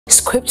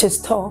Scriptures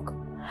talk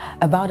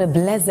about a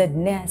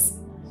blessedness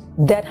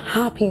that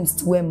happens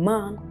to a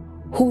man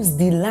whose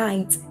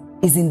delight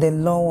is in the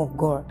law of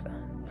God.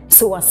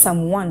 So as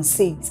Psalm 1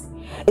 says,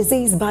 it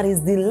says, but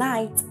his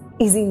delight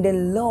is in the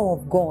law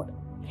of God,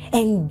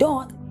 and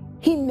doth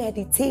he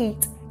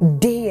meditate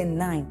day and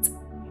night.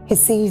 He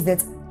says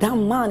that that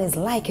man is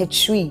like a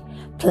tree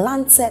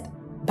planted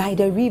by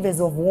the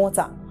rivers of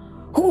water,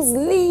 whose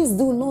leaves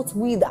do not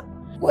wither,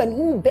 and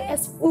who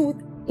bears fruit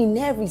in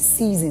every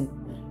season.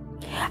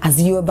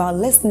 As you're about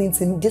listening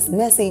to this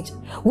message,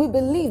 we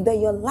believe that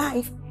your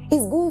life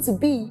is going to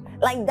be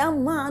like that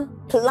man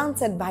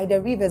planted by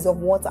the rivers of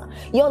water.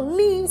 Your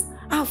leaves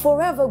are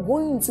forever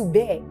going to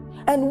bear.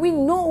 And we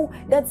know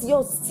that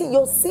your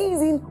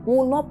season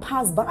will not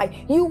pass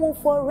by. You will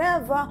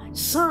forever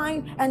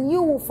shine and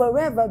you will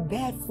forever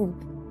bear fruit.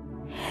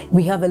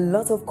 We have a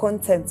lot of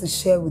content to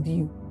share with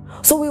you.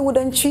 So we would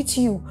entreat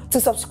you to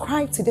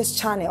subscribe to this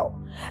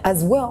channel,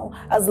 as well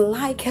as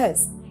like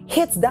us.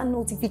 Hit that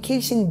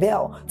notification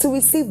bell to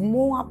receive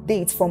more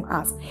updates from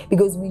us,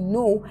 because we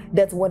know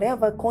that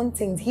whatever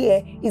content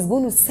here is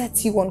going to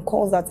set you on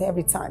course at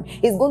every time.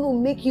 It's going to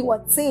make you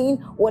attain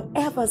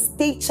whatever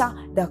stature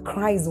that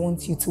Christ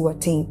wants you to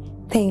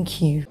attain. Thank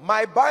you.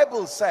 My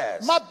Bible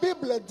says, Ma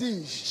Bible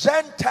dit,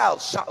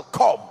 Gentiles shall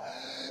come.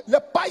 les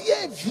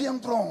païens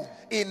viendront.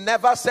 He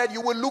never said you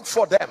will look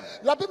for them.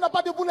 La Bible n'a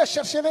pas dit vous les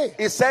chercherez.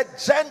 He said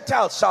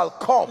Gentiles shall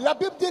come. La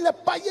Bible dit les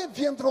païens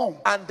viendront.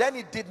 And then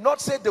it did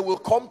not say they will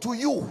come to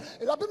you.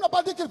 Et la Bible n'a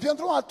pas dit qu'ils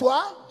viendront à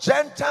toi.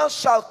 Gentiles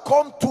shall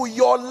come to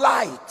your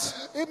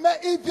light. Mais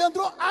ils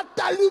viendront à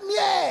ta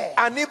lumière.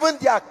 And even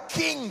their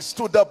kings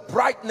to the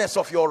brightness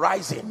of your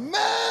rising.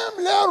 Même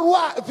les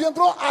rois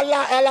viendront à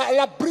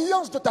la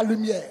brillance de ta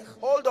lumière.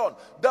 Hold on.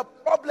 The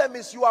problem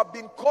is you have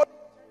been called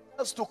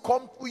to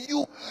come to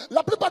you.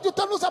 La plupart du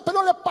temps, nous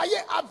appelons les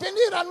païens à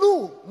venir à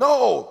nous.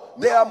 No,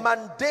 they are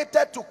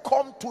mandated to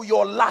come to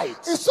your light.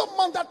 Ils sont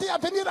mandatés à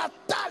venir à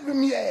ta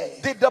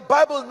lumière. Did the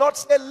Bible not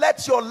say,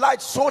 let your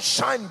light so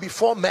shine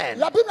before men?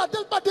 La Bible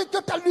n'a-t-elle pas dit que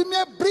ta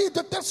lumière brille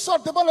de telle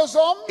sorte devant les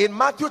hommes? In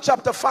Matthew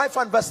chapter 5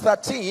 and verse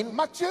 13,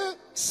 Matthieu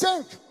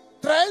 5,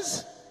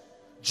 13.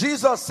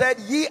 Jesus said,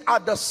 ye are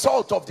the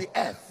salt of the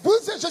earth.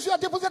 Jésus a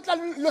dit, vous êtes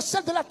le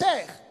sel de la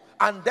terre.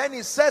 And then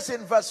he says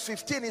in verse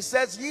 15, he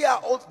says, ye are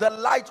the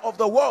light of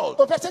the world.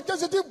 Au verset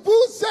 15, il dit,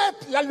 vous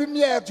êtes la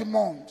lumière du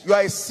monde. You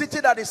are a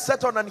city that is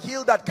set on an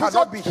hill that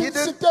cannot be hidden. Vous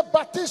êtes une cité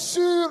bâtie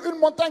sur une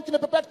montagne qui ne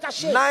peut pas être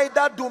cachée.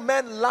 Neither do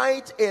men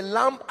light a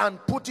lamp and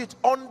put it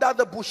under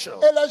the bushel.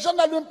 Et les gens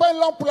n'allument pas une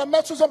lampe pour la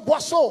mettre sous un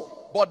boisseau.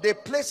 But they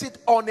place it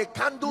on a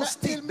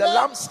candlestick, the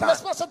lampstand.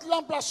 Cette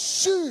lampe-là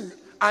sur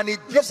and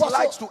it gives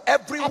light to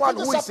everyone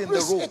who is in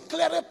the room.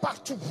 Éclairer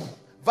partout.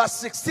 Verse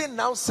 16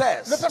 now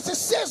says, le verset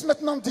 16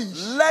 maintenant dit,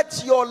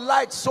 let your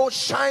light so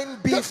shine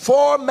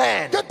before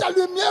men, que ta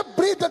lumière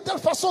brille de telle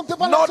façon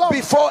devant les not hommes,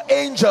 before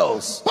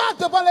angels, pas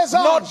devant les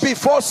anges, not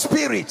before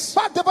spirits,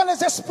 pas devant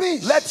les esprits.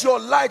 let your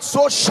light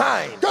so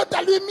shine que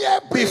ta lumière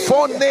brille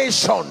before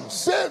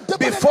nations,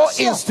 before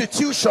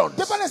institutions.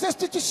 Devant les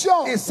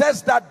institutions. It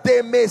says that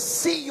they may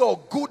see your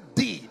good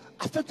deed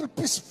afin qu'ils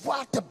puissent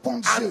voir tes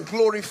bons and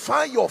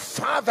glorify your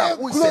Father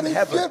who is in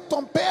heaven.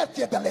 Ton Père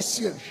qui est dans les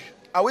cieux.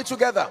 Are we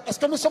together? Est-ce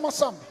que nous sommes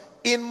ensemble?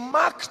 In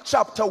Mark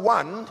chapter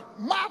 1,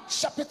 Marc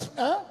chapitre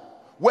 1,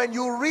 when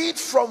you read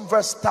from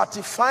verse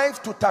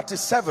 35 to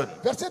 37,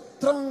 verset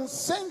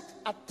 35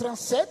 à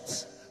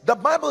 37, the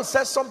Bible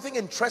says something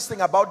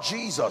interesting about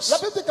Jesus. La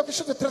Bible dit quelque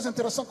chose de très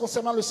intéressant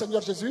concernant le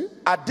Seigneur Jésus.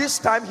 At this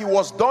time, he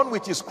was done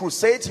with his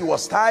crusades. He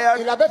was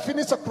tired. Il avait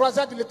fini sa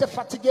croisade, il était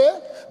fatigué.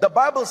 The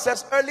Bible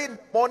says early in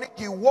the morning,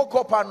 he woke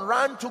up and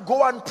ran to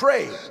go and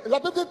pray. La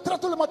Bible dit très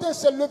tôt le matin, il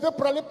s'est levé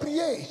pour aller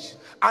prier.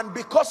 And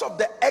because of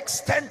the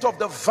extent of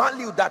the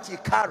value that he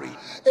carried,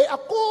 et à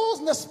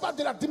cause, n'est-ce pas,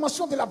 de la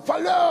dimension de la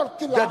valeur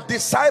qu'il a, the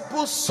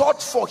disciples sought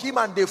for him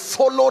and they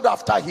followed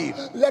after him.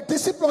 Les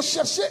disciples l'ont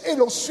cherché et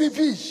l'ont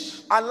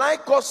suivi. I'd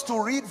like us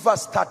to read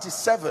verse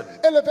 37.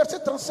 Et le verset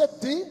 37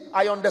 dit,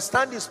 I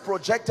understand it's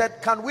projected.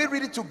 Can we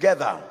read it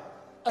together?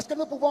 Est-ce que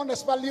nous pouvons,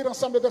 n'est-ce pas, lire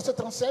ensemble le verset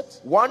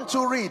 37? One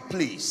to read,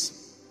 please.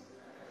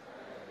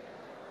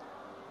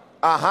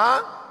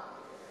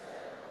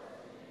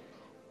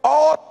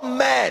 All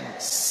men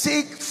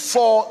seek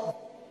for,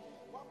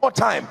 one more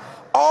time,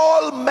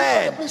 all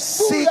men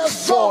seek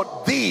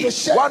for thee.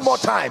 One more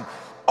time,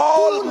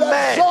 all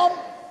men.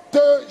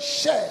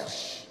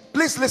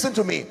 Please listen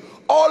to me.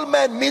 All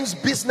men means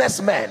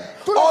businessmen.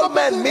 All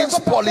men means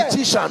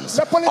politicians.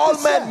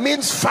 All men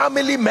means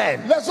family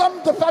men. Les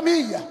hommes de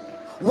famille.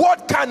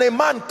 What can a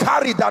man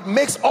carry that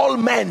makes all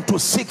men to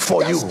seek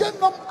for you? Qu'est-ce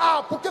qu'un homme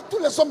a pour que tous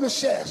les hommes le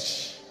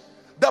cherchent?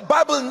 The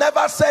Bible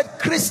never said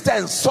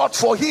Christians sought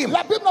for him.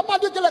 La Bible n'a pas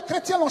dit que les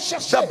chrétiens l'ont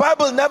cherché. The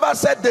Bible never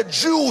said the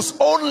Jews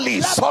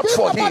only sought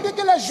for him. La Bible n'a pas dit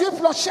que les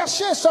juifs l'ont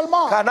cherché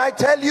seulement. Can I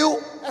tell you?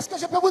 Est-ce que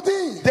je peux vous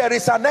dire? There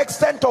is an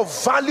extent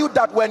of value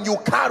that when you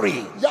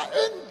carry, il y a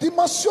une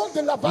dimension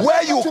de la valeur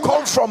where you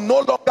come from no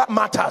longer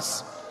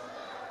matters.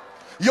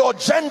 your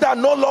gender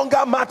no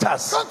longer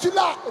matters. Quand tu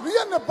l'as,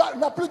 rien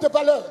n'a plus de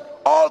valeur.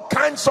 All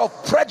kinds of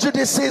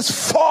prejudices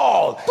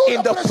fall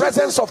in the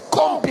presence of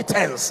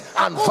competence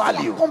and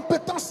value.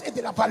 Compétence et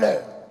de la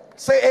valeur.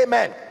 Say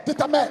amen.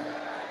 Dites amen.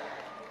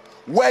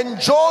 When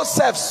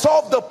Joseph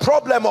solved the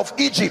problem of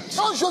Egypt,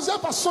 Quand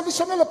Joseph a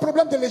solutionné le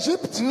problème de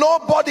l'Égypte,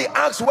 nobody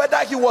asked whether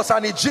he was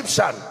an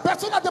Egyptian.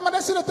 personne n'a demandé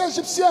s'il était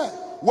égyptien.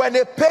 When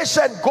a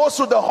patient goes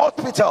to the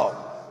hospital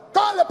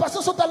Quand les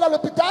patients sont allés à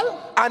l'hôpital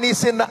and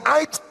is in the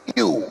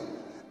ICU,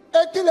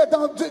 et qu'il est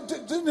dans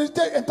une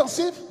unité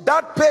intensive,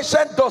 that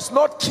patient does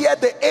not care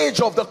the age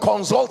of the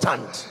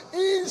consultant.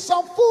 il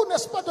s'en fout,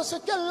 n'est-ce pas, de ce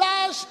qu'est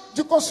l'âge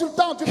du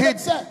consultant, du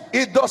médecin.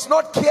 He does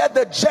not care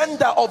the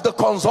gender of the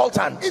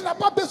consultant. Il n'a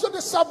pas besoin de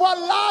savoir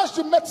l'âge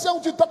du médecin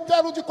ou du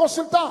docteur ou du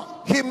consultant.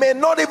 He may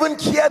not even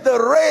care the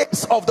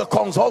race of the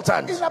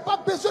consultant. Il n'a pas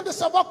besoin de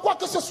savoir quoi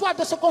que ce soit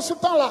de ce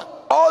consultant-là.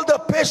 All the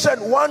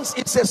patient wants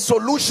is a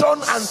solution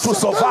and to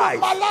Ce que le survive.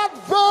 malade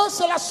veut,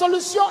 c'est la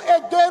solution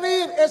et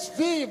guérir et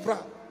vivre.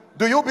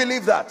 Do you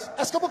believe that?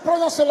 Est-ce que vous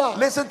croyez en cela?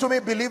 Listen to me,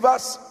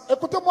 believers.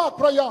 Écoutez-moi,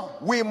 croyants.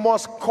 We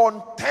must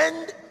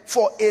contend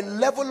for a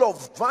level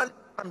of value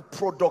and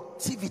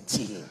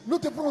productivity Nous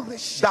devons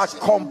rechercher that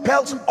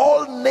compels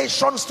all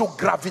nations to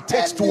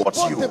gravitate towards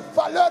un you. niveau de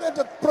valeur et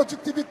de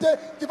productivité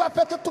qui va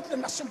faire que toutes les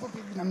nations vont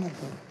venir à nous.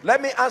 Let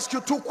me ask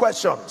you two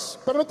questions.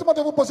 Permettez-moi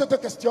de vous poser deux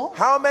questions.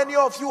 How many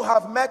of you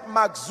have met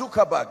Mark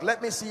Zuckerberg?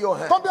 Let me see your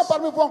hand. Combien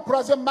parmi vous ont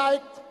croisé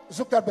Mike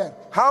Zuckerberg?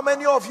 How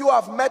many of you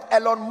have met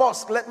Elon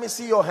Musk? Let me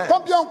see your hand.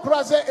 Combien ont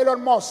croisé Elon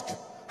Musk?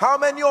 How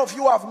many of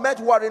you have met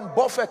Warren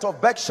Buffett of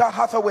Berkshire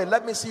Hathaway?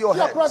 Let me see your Qui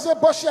a hand. croisé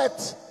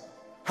Bochette?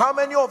 How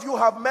many of you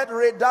have met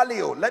Ray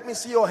Dalio? Let me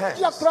see your hand.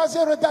 Qui a croisé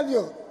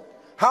Redalio?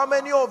 How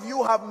many of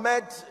you have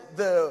met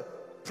the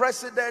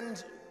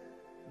President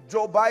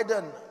Joe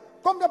Biden?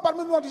 Combien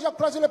parmi nous ont déjà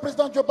croisé le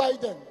président Joe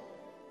Biden?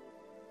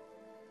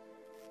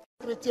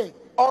 Chrétien.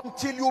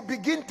 Until you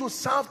begin to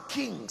serve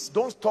kings,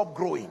 don't stop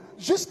growing.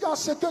 Jusqu'à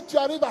ce que tu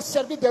arrives à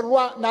servir des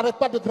rois, n'arrête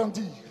pas de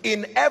grandir.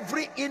 In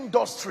every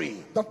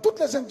industry, Dans toutes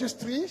les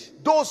industries,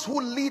 those who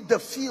lead the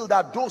field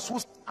are those who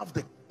serve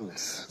the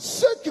kings.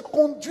 ceux qui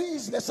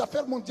conduisent les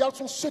affaires mondiales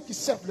sont ceux qui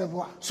servent les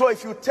rois. So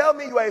if you tell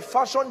me you are a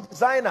fashion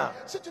designer,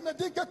 Si tu me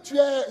dis que tu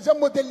es un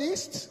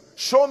modéliste,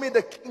 show me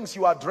the kings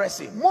you are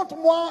dressing.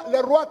 montre-moi les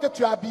rois que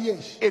tu as habillés.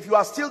 If you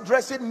are still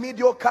dressing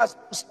mediocre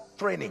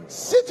training,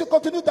 Si tu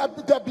continues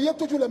d'habiller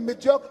toujours les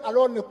médiocres,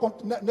 alors ne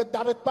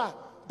t'arrête pas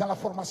dans la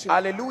formation.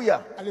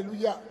 hallelujah.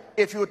 Alléluia.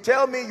 If you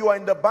tell me you are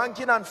in the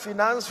banking and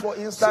finance, for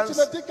Si tu instance,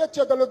 me dis que tu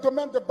es dans le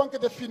domaine des banques et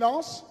des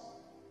finances,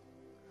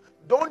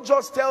 don't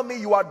just tell me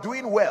you are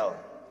doing well.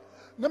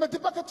 ne me dis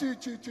pas que tu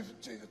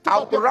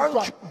I'll vas bien pour toi.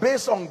 rank you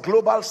based on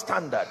global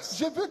standards.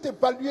 Je veux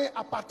t'évaluer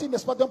à partir,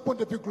 n'est-ce pas, d'un point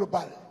de vue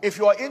global. If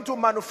you are into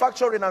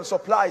manufacturing and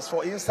supplies,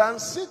 for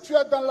instance, Si tu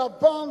es dans la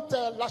vente,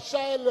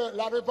 l'achat et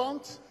la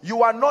revente,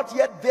 you are not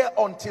yet there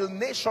until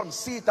nations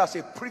see it as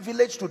a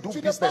privilege to do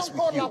tu n'es pas business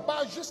encore with you.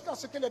 là-bas jusqu'à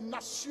ce que les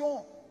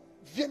nations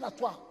viennent à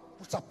toi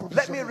pour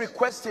Let me s'approvisionner.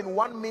 request in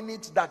 1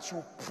 minute that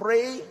you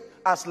pray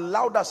as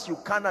loud as you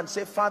can and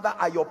say, Father,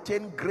 I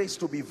obtain grace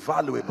to be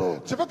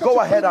valuable. Je veux que Go tu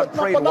ahead pries and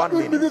pray in pendant 1 une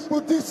minute. minute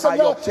pour dire, I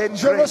Seigneur, obtain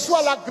je grace.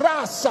 reçois la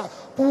grâce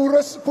pour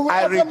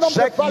I être un homme de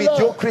reject valeur.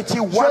 mediocrity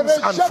Je once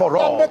and rejette for la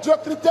all.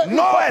 médiocrité une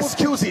No fois pour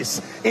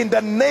excuses in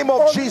the name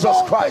Au of Jesus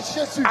nom de Christ.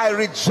 Jésus. I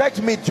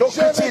reject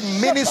mediocrity in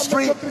rejette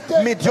ministry, la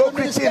médiocrité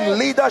mediocrity dans le in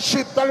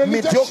leadership, dans le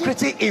leadership,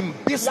 mediocrity in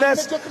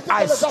business. médiocrité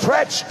I dans les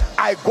stretch,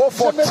 I go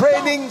for Je me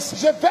trainings, tends,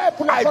 je vais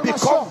pour la I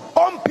formation. become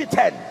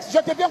competent. Je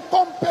deviens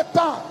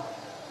compétent.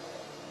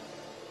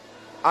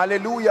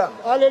 Hallelujah.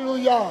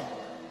 Alléluia.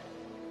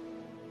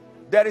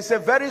 There is a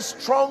very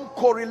strong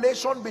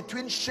correlation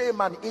between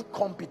shame and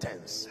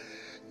incompetence.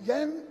 Il y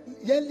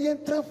a un lien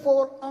très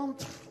fort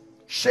entre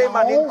Shame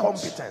la and honte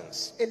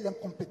incompetence. et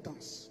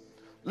l'incompétence.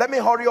 Let me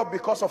hurry up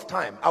because of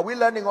time. Are we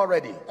learning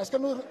already? Est-ce que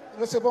nous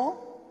recevons?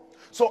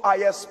 So I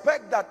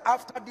expect that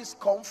after this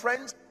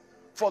conference,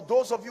 for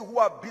those of you who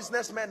are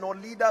businessmen or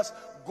leaders,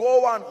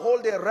 go and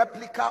hold a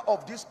replica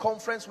of this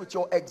conference with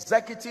your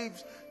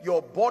executives,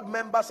 your board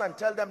members, and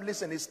tell them,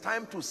 listen, it's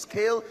time to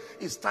scale,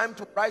 it's time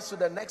to rise to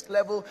the next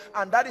level.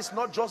 And that is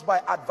not just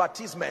by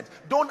advertisement.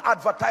 Don't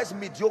advertise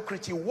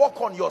mediocrity. Work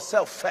on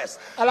yourself first.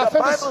 The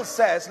Bible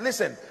says,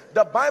 listen,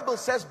 the Bible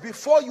says,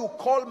 before you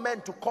call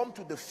men to come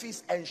to the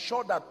feast,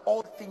 ensure that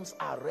all things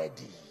are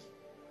ready.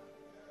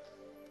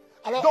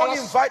 Don't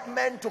invite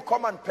men to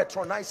come and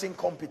patronize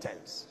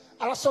incompetence.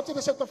 À la sortie de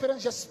cette conférence,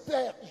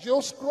 j'espère,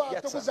 j'ose croire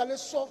Yes, que sir. vous allez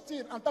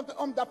sortir en tant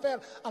qu'homme d'affaires,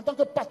 en tant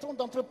que patron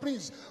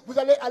d'entreprise. Vous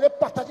allez aller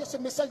partager ce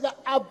message-là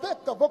avec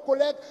vos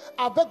collègues,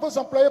 avec vos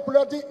employés pour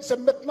leur dire, c'est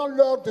maintenant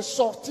l'heure de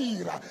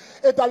sortir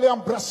et d'aller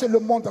embrasser le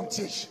monde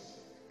entier.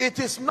 It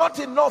is not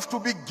enough to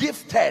be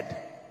gifted.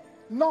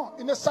 Non,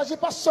 il ne s'agit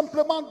pas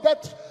simplement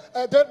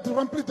d'être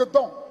rempli de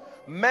dons.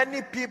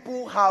 Many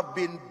people have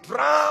been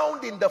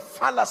drowned in the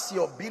fallacy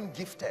of being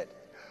gifted.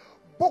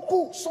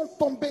 Beaucoup sont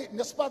tombés,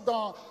 n'est-ce pas,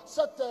 dans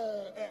cette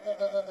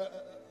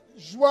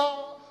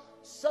joie,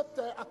 cette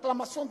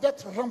acclamation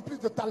d'être remplis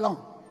de talent.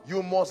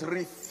 You must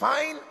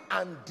refine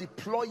and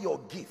deploy your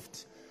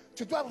gift.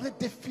 Tu dois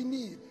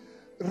redéfinir,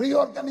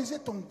 réorganiser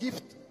ton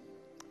gift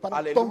par ton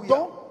Alléluia.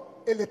 don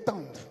et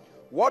l'étendre.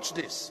 Watch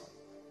this.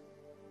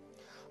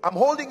 I'm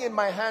holding in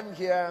my hand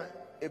here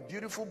a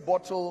beautiful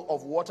bottle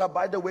of water,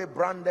 by the way,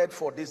 branded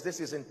for this. This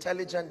is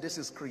intelligent, this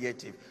is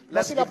creative.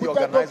 Let's Voici la give the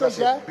bouteille d'eau que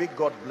organizers a j'ai. big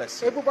God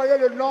bless Et you. vous voyez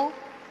le nom,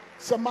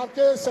 c'est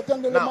marqué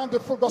certains éléments de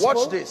full gospel.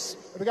 Watch this.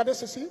 Regardez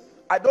ceci.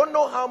 I don't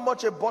know how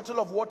much a bottle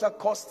of water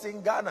costs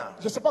in Ghana.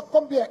 Je ne sais pas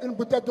combien une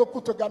bouteille d'eau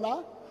coûte au Ghana.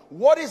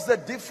 What is the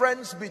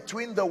difference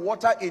between the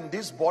water in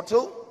this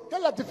bottle Quelle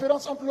est la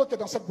différence entre l'eau qui est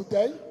dans cette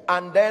bouteille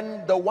and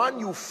then the one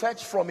you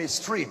fetch from a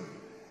stream?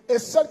 et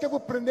celle que vous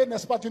prenez,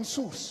 n'est-ce pas, d'une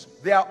source?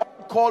 They are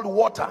all called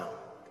water.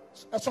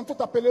 Elles sont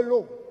toutes appelées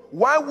l'eau.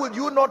 Why would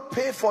you not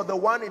pay for the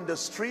one in the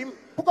stream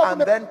Pourquoi and vous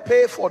ne- then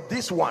pay for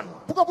this one?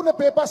 Pourquoi vous ne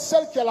payez pas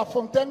celle qui est à la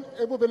fontaine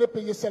et vous venez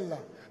payer celle-là?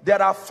 There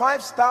are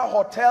 5-star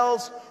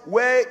hotels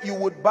where you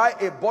would buy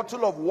a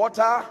bottle of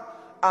water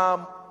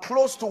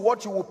close to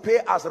what you would pay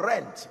as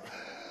rent.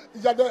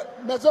 Il y a des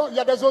maisons, il y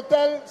a des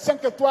hôtels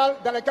 5 étoiles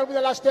dans lesquels vous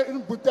allez acheter une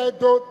bouteille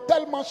d'eau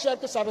tellement chère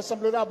que ça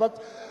ressemblerait à votre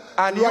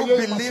And you loyer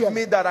believe mensuel.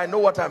 me that I know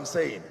what I'm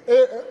saying.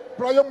 Et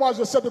croyez-moi,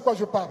 je sais de quoi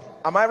je parle.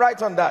 Am I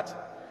right on that?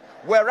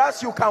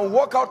 Whereas you can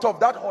walk out of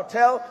that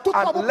hotel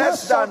Toutefois, at vous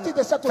less pouvez than sortir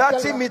de cet 30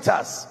 hôtel-là.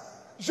 meters.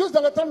 Juste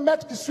dans les 30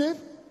 mètres qui suivent,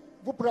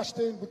 vous pourrez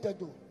acheter une bouteille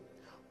d'eau.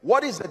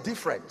 What is the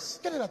difference?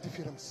 Quelle est la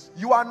différence?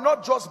 You are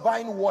not just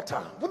buying water.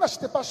 Vous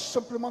n'achetez pas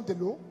simplement de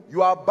l'eau,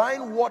 You are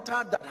buying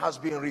water that has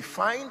been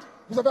refined.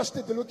 vous avez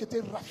acheté de l'eau qui était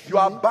You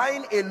are raffinée,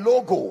 buying a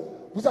logo.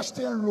 vous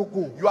achetez un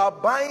logo, You are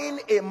buying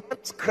a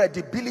man's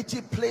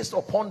credibility placed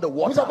upon the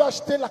vous avez water.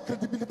 acheté la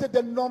crédibilité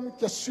d'un homme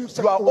qui est sur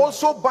cette You are eau.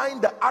 also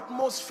buying the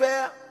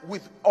atmosphere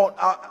with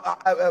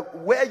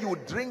where you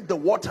drink the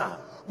water.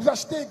 Vous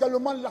achetez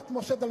également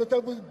l'atmosphère dans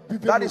laquelle vous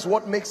buvez That l'eau. is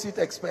what makes it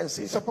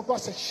expensive. C'est pourquoi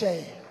c'est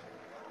cher.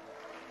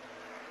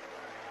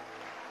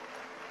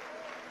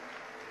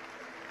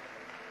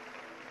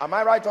 Am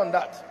I right on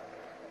that?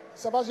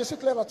 Ça va, je suis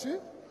clair là-dessus?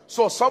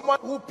 So someone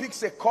who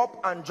picks a cup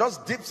and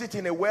just dips it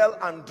in a well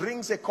and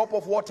drinks a cup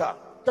of water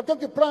Quelqu'un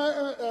qui prend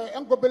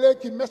un gobelet,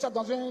 qui met ça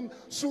dans une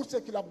source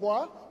et qui la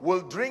boit,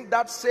 will drink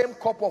that same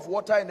cup of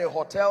water in a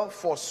hotel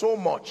for so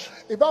much.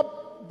 il va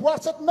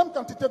boire cette même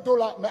quantité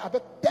d'eau-là, mais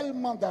avec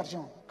tellement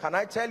d'argent. Can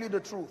I tell you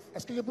the truth?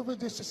 Est-ce que je peux vous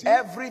dire ceci?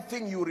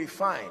 Everything you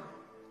refine,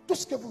 Tout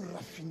ce que vous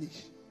raffinez,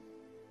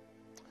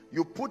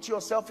 you put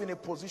yourself in a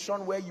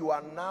position where you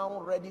are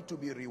now ready to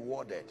be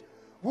rewarded.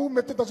 vous vous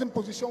mettez dans une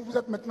position où vous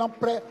êtes maintenant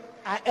prêt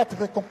à être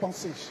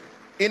récompensé.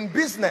 In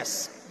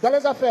business, Dans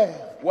les affaires,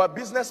 we're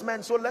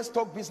businessmen, so let's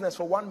talk business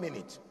for 1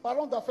 minute.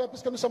 parlons d'affaires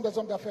puisque nous sommes des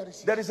hommes d'affaires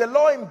ici. There is a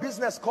law in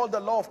business called the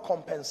law of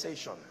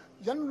compensation.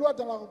 Il y a une loi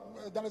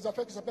dans les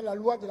affaires qui s'appelle la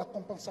loi de la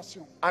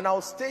compensation. And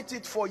I'll state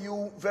it for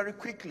you very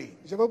quickly.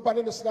 Je vais vous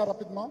parler de cela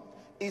rapidement.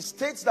 It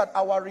states that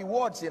our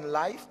rewards in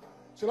life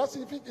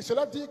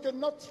Cela dit que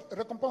notre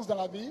récompense dans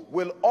la vie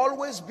will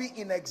always be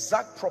in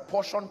exact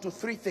proportion to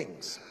 3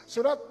 things.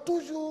 sera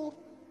toujours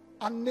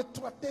en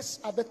étroitesse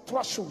avec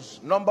 3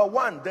 choses. Number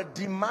 1, the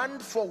demand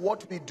for what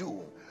we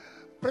do.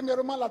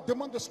 Premièrement, la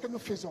demande de ce que nous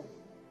faisons.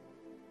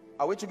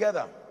 Are we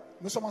together?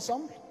 Nous sommes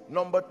ensemble.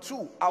 Number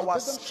 2, our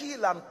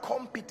skill and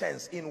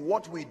competence in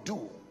what we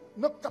do.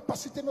 Notre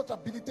capacité, notre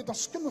habilité dans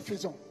ce que nous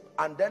faisons.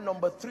 And then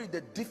number 3,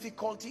 the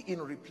difficulty in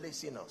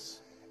replacing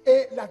us.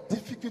 Et la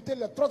difficulté,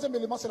 le troisième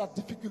élément, c'est la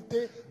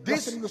difficulté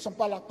This- lorsque nous ne sommes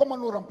pas là. Comment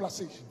nous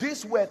remplacer?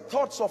 These were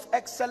thoughts of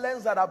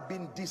excellence that have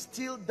been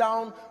distilled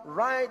down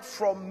right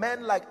from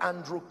men like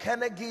Andrew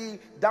Carnegie,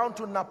 down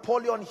to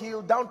Napoleon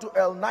Hill, down to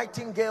Earl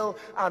Nightingale,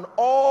 and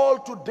all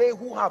today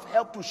who have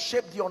helped to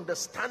shape the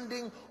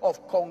understanding of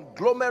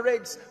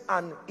conglomerates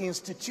and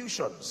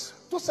institutions.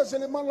 Tous ces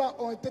éléments-là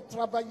ont été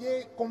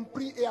travaillés,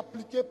 compris et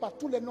appliqués par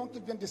tous les noms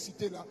qu'il vient de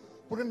citer là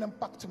pour un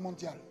impact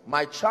mondial.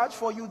 My charge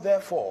for you,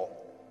 therefore,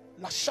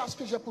 La charge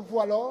que j'ai pour vous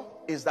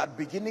alors, is that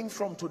beginning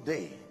from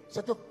today,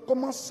 c'est que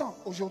commençant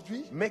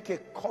aujourd'hui, make a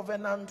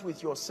covenant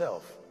with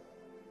yourself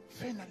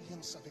fais une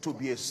alliance avec to toi.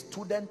 be a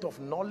student of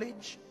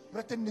knowledge, Pour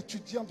être un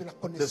étudiant de la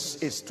connaissance,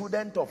 a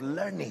student of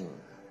learning,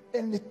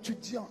 un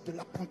étudiant de and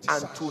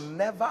l'apprentissage, to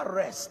never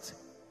rest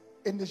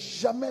et ne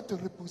jamais te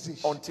reposer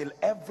until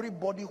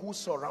everybody who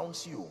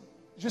surrounds you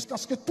jusqu'à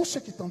ce que tout ce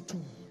qui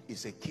t'entoure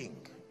is a king.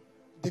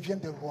 devienne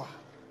des rois.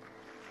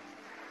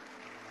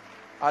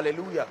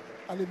 Hallelujah.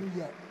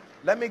 Alléluia.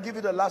 Let me give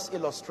you the last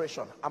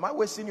illustration. Am I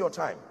wasting your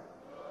time?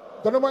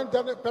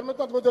 Permettez-moi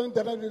de vous donner une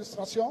dernière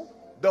illustration.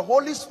 The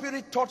Holy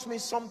Spirit taught me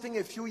something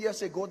a few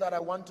years ago that I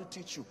want to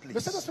teach you, Le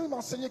please. Saint-Esprit m'a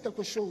enseigné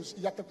quelque chose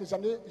il y a quelques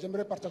années.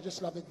 J'aimerais partager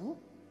cela avec vous.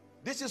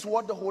 This is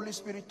what the Holy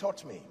Spirit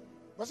taught me.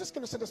 Voici ce que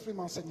le Saint-Esprit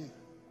m'a enseigné.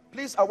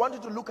 Please, I want you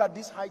to look at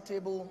this high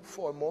table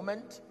for a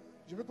moment.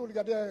 Je veux que vous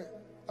regardiez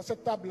à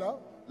cette table-là.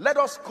 Let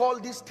us call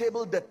this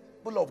table the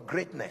table of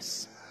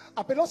greatness.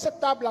 Appelons cette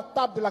table la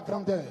table de la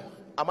grandeur.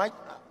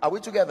 Are we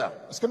together?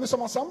 Est-ce que nous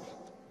sommes ensemble?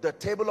 The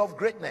table of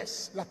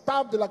greatness. La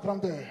table de la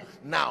grandeur.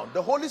 Now,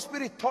 the Holy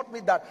Spirit taught me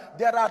that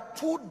there are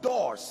 2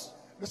 doors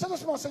Le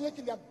Saint-Esprit m'a enseigné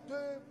qu'il y a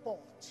deux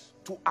portes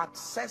to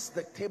access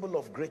the table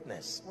of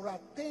greatness. pour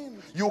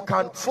atteindre. You la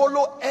can porte-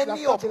 follow la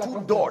any porte of de la two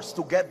grandeur. doors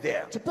to get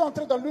there. Tu peux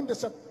entrer dans l'une de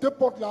ces deux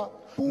portes-là.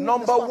 Pour, Number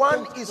n'est-ce pas,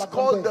 one atteindre is la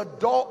called grandeur. the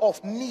door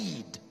of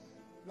need.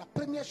 La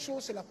première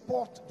chose, c'est la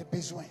porte de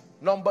besoin.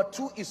 Number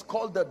two is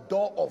called the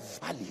door of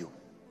value.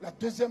 La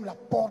deuxième, la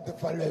porte de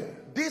valeur.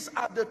 These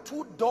are the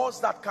two doors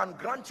that can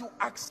grant you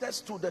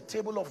access to the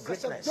table of C'est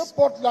ces deux greatness.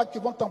 portes-là qui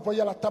vont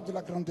t'envoyer à la table de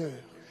la grandeur.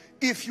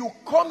 If you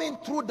come in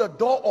through the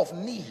door of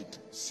need,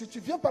 Si tu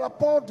viens par la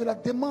porte de la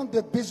demande de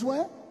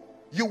besoin,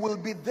 you will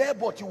be there,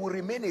 but you will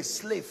remain a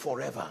slave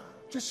forever.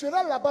 tu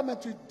seras là-bas, mais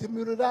tu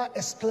demeureras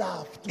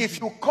esclave. If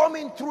you come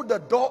in through the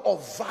door of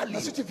Mais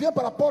si value, tu viens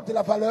par la porte de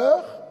la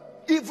valeur,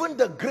 even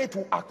the great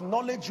will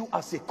acknowledge you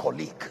as a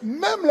colleague,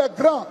 même les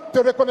grands te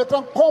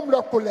reconnaîtront comme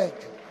leurs collègues.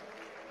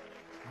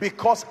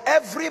 because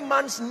every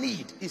man's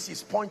need is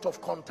his point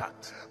of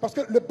contact. Parce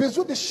que le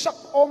besoin de chaque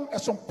homme est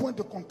son point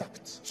de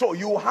contact. So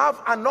you have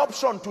an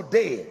option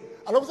today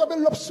Alors vous avez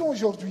l'option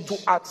aujourd'hui to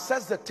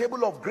access the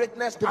table of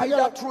greatness De venir-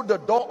 either through the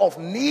door of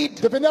need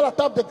de venir à la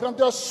table de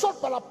grandeur, soit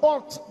par la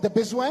porte des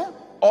besoins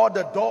or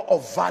the door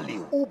of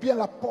value. ou bien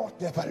la porte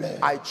des valeurs.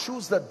 I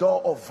choose the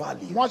door of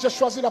value. Moi, j'ai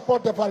choisi la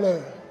porte des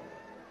valeurs.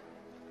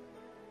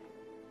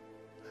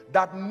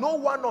 That no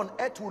one on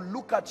earth will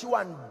look at you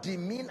and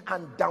demean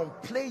and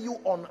downplay you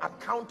on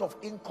account of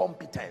De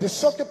incompetence.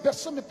 sorte que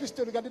personne ne puisse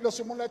te regarder dans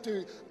ce monde-là,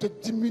 te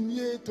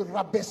diminuer, te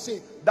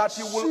rabaisser. That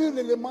you sur will,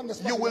 l'élément,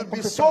 n'est-ce pas, you de will be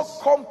l'incompétence.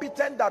 so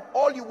competent that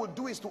all you will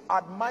do is to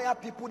admire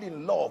people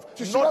in love,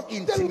 Tu seras not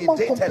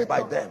intimidated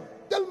by them.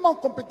 tellement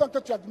compétent que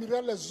tu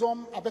admireras les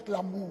hommes avec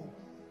l'amour.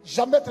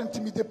 Jamais être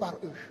intimidé par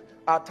eux.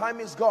 Our time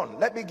is gone.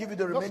 Let me give you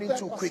the Notre remaining temps est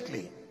two passé.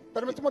 quickly.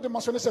 Permettez-moi de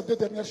mentionner ces deux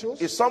dernières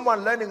choses. Is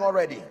someone learning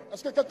already?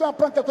 Est-ce que quelqu'un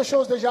apprend quelque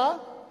chose déjà?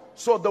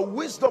 So the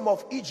wisdom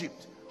of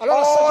Egypt,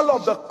 Alors, la all sagesse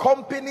of the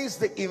companies,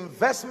 the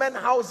investment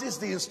houses,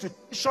 the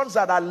institutions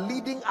that are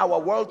leading our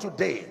world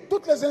today,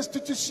 Toutes les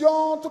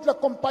institutions, toutes les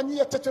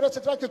compagnies, etc.,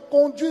 qui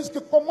conduisent,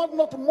 qui commandent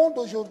notre monde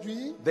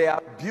aujourd'hui, they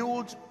are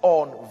built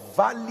on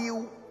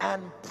value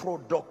and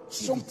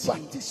sont productivity.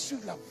 bâties sur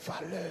la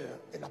valeur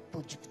et la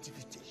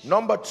productivité.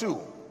 Number two,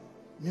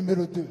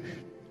 Numéro 2.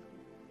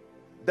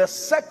 the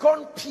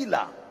second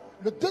pillar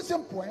Le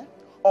deuxième point,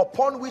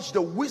 upon which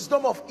the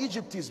wisdom of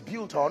Egypt is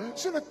built on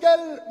sur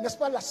lequel, n'est-ce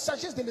pas, la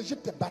sagesse de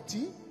l'Égypte est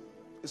bâtie,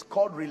 is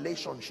called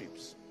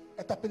relationships.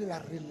 est appelée la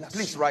relation.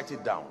 Please write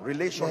it down. Les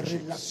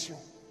Relationships. relations.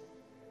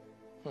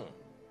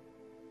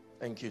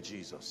 Thank you,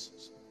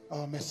 Jesus.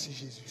 Oh, merci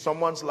Jésus.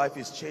 Someone's life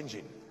is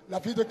changing. La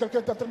vie de quelqu'un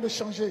est en train de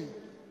changer.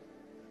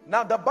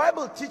 Now, the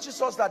Bible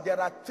teaches us that there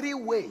are three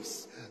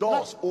ways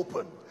doors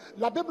open.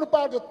 La Bible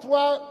parle de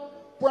 3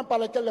 points par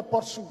lesquels les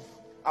portes s'ouvrent.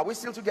 Are we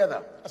still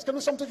together? Est-ce que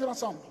nous sommes toujours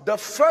ensemble? The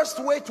first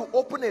way to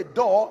open a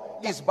door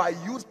is by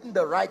using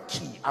the right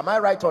key. Am I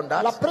right on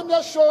La that?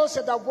 première chose,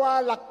 c'est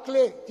d'avoir la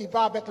clé qui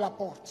va avec la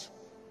porte.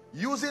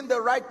 Using the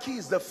right key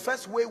is the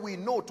first way we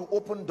know to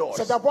open doors.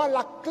 C'est d'avoir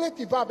la clé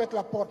qui va avec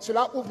la porte.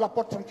 Cela ouvre la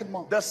porte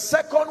tranquillement. The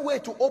second way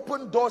to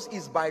open doors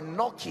is by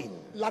knocking.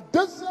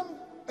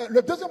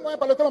 Le deuxième moyen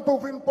par lequel on peut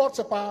ouvrir une porte,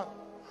 c'est par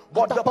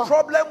en But the tapant.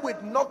 problem with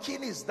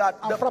knocking is that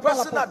En the frappant la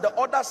person porte. at the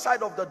other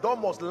side of the door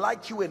must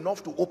like you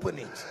enough to open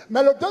it.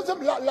 Mais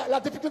la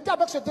difficulté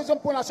avec ce deuxième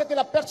point-là, c'est que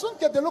la personne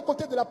qui est de l'autre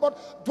côté de la porte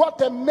doit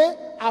t'aimer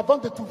avant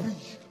de t'ouvrir.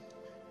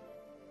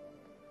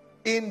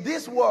 In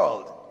this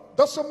world,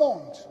 Dans ce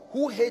monde,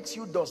 who hates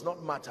you does not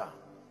matter,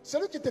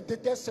 celui qui te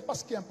déteste, c'est pas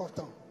ce qui est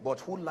important. but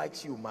who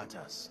likes you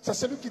matters. C'est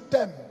celui qui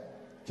t'aime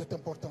qui est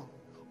important.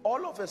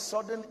 All of a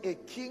sudden, a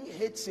king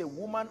hates a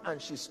woman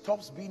and she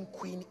stops being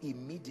queen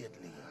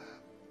immediately.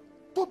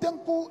 Tout d'un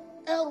coup,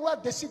 un roi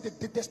décide de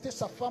détester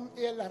sa femme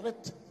et elle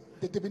arrête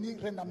de devenir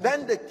reine d'amour.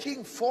 Then the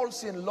king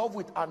falls in love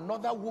with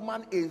another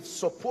woman, a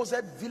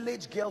supposed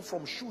village girl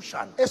from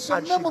Shushan, Et ce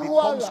and she même becomes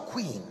roi-là,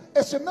 queen.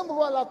 et ce même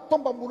roi-là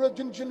tombe amoureux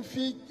d'une jeune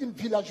fille, une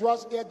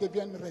villageoise, et elle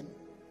devient une reine.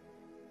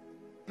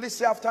 Please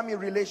say after me,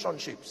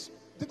 relationships.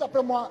 Dites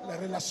après moi la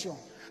relation.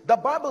 The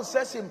Bible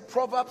says in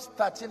Proverbs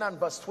 13 and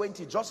verse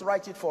 20, just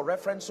write it for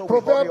reference so we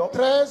hurry Proverbe up.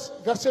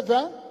 13, verset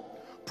 20.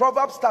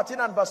 Proverbs 13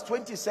 and verse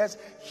 20 says,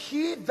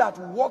 he that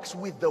walks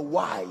with the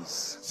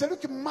wise Celui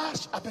qui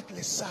marche avec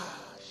les sages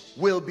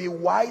will be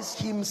wise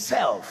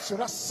himself.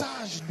 sera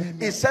sage It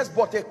lui-même. says,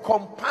 but a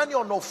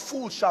companion of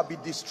fools shall be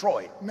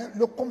destroyed. Mais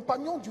le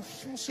compagnon du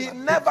fou He sera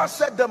never détruit.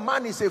 said the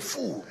man is a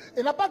fool.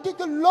 Il n'a pas dit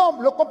que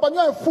l'homme, le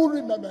compagnon est fou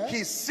lui-même. Hein.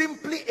 He's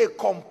simply a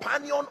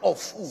companion of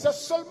fools. C'est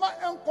seulement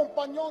un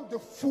compagnon de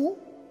fou.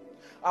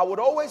 I would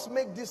always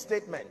make this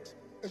statement,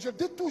 Et je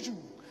dis toujours,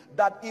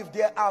 that if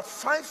there are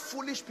 5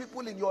 foolish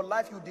people in your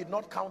life you did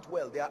not count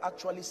well, there are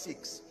actually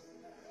 6.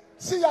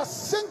 s'il y a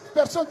 5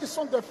 personnes qui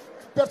sont des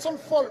personnes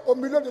folles au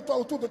milieu de toi,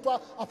 autour de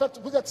toi, en fait,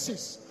 vous êtes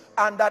 6.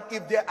 And that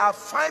if there are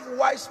 5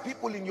 wise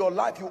people in your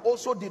life you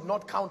also did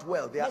not count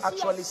well, there Mais are s'il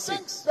y a actually 5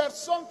 6.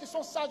 personnes qui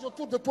sont sages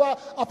autour de toi,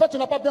 en fait, tu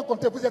n'as pas bien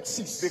compté, vous êtes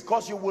 6.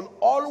 Because you will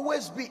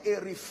always be a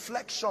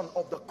reflection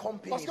of the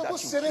company Parce que that vous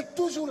you serez keep.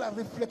 toujours la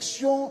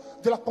réflexion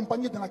de la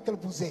compagnie dans laquelle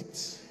vous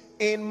êtes.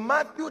 In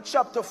Matthew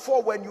chapter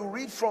 4, when you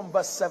read from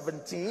verse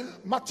 17,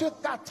 Matthieu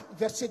 4,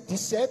 verset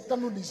 17, quand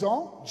nous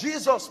lisons,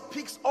 Jesus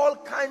picks all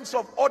kinds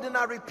of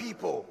ordinary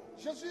people.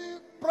 Jésus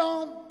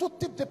prend tout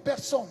type de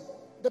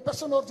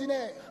personnes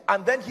ordinaires.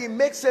 And then he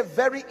makes a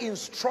very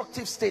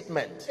instructive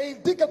statement. Et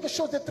il dit quelque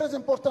chose de très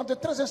important, de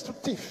très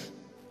instructif.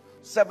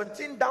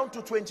 17 down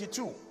to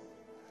 22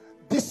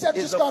 17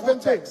 is the jusqu'à full 22.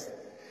 text.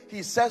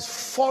 He says,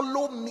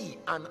 follow me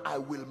and I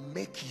will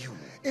make you.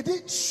 Il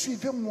dit,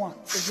 suivez-moi.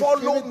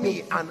 Follow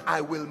me and I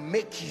will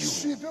make you.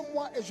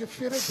 Suivez-moi et je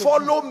ferai de vous.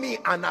 Follow me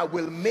and I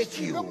will make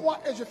you. Suivez-moi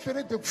et je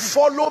ferai de vous.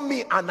 Follow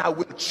me and I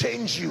will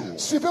change you.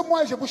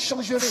 Suivez-moi et je vous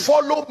changerai.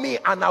 Follow me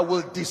and I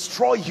will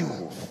destroy you.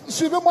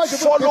 Suivez-moi et je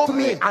vous Follow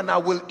me détruirai. and I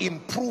will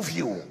improve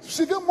you.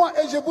 Suivez-moi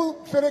et je vous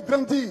ferai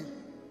grandir. Je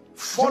vous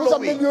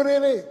Following,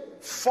 améliorerai.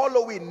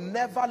 following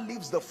never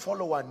leaves the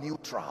follower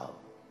neutral.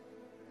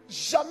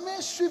 Jamais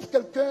suivre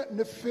quelqu'un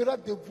ne fera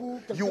de vous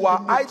quelqu'un You are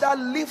de neutre. either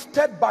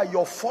lifted by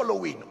your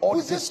following or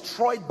Vous êtes,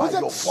 destroyed by vous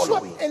your êtes soit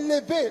following.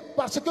 élevé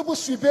par ce que vous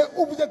suivez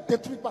ou vous êtes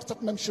détruit par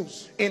cette même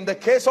chose. In the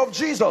case of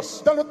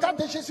Jesus, Dans le cas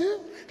de Jésus,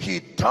 he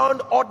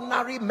turned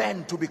ordinary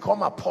men to become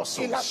il a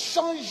apostles.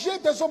 changé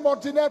des hommes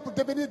ordinaires pour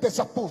devenir des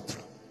apôtres.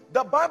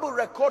 The Bible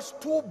records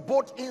two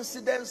boat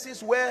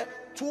incidences where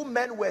two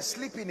men were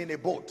sleeping in a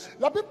boat.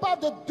 La plupart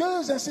de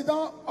deux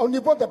incidents au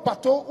niveau des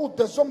bateaux où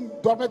des hommes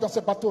dormaient dans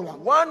ces bateaux-là.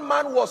 One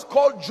man was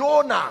called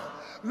Jonah.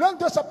 L'un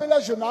d'eux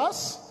s'appelait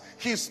Jonas.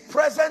 His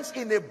presence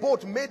in a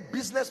boat made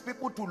business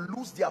people to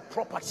lose their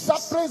properties. Sa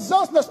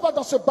présence, n'est-ce pas,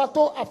 dans ce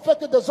bateau a fait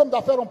que des hommes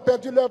d'affaires ont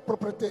perdu leur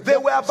propriété. They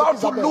were Ce about qu'ils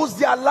to avaient. lose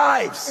their Ils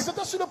lives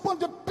étaient sur le point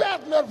de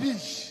perdre leur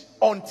vie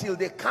until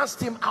they cast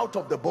him out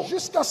of the boat.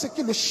 jusqu'à ce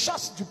qu'ils le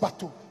chassent du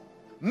bateau.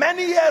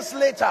 Many years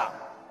later,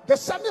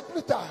 Des années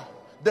plus tard,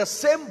 the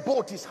same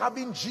boat is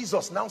having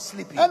Jesus now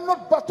sleeping. un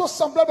autre bateau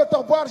semblable est à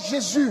voir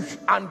Jésus.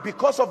 And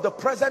because of the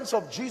presence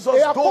of Jesus,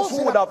 Et à those cause who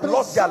de would la have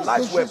lost their présence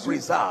de lives were Jésus,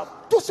 preserved.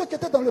 tous ceux qui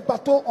étaient dans le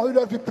bateau ont eu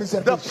leur vie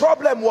préservée. The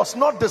problem was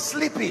not the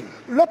sleeping.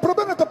 Le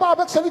problème n'était pas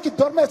avec celui qui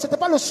dormait, ce n'était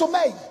pas le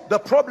sommeil. The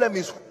problem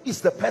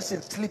is the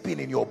person sleeping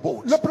in your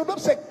boat. Le problème,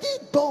 c'est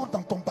qui dort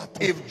dans ton bateau.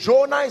 If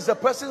Jonah is the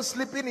person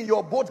sleeping in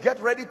your boat,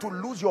 get ready to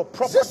lose your Si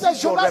property,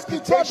 c'est your Jonas qui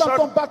dort reputation, dans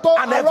ton bateau,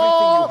 and everything you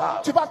alors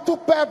have. tu vas tout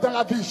perdre dans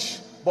la vie.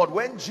 But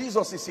when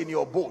Jesus is in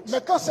your boat, Mais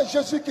quand c'est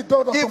Jésus qui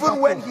dort dans ton even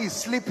bateau, when he's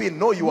sleeping,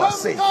 know you are même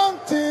safe.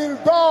 quand il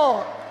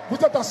dort, vous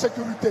êtes en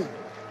sécurité.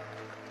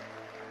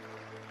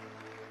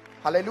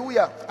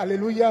 Hallelujah.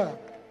 Alléluia.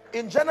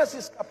 In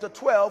Genesis chapter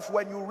 12,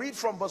 when you read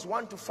from verse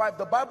 1 to 5,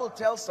 the Bible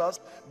tells us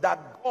that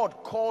God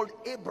called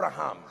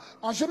Abraham.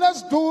 En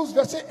Genèse 12,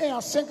 verset 1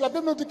 à 5, la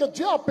Bible nous dit que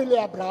Dieu a appelé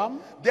Abraham.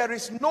 There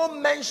is no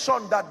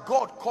mention that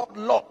God called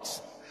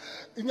Lot.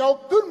 Il n'y a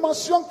aucune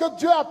mention que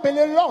Dieu a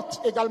appelé Lot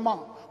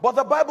également. But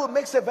the Bible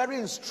makes a very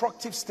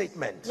instructive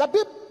statement. La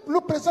Bible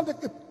nous présente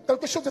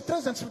quelque chose de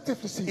très instructif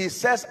ici. It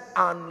says,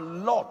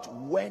 and Lot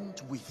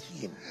went with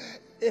him.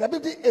 Et la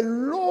Bible dit, et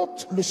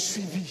Lot le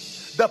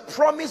suivit. The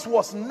promise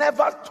was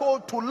never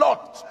told to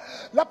Lot.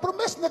 La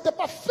promesse n'était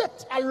pas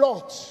faite à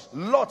Lot.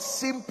 Lot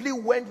simply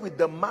went with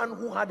the man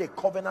who had a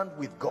covenant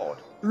with God.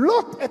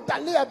 Lot est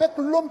allé avec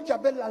l'homme qui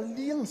avait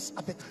l'alliance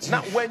avec Dieu.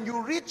 Now, when you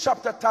read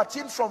chapter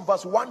 13 from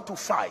verse 1 to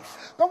 5,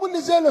 Quand vous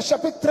lisez le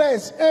chapitre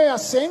 13, 1 à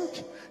 5,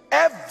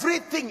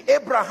 everything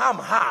Abraham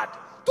had,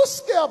 tout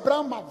ce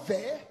qu'Abraham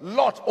avait,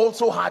 Lot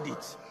also had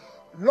it.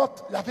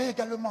 Lot l'avait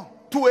également.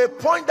 To a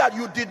point that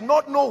you did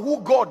not know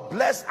who God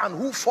blessed and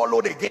who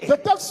followed De again.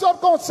 telle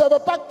sorte qu'on ne savait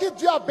pas qui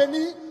Dieu a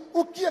béni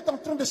ou qui est en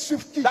train de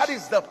suivre qui. That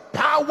is the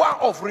power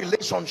of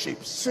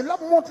relationships. Cela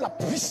montre la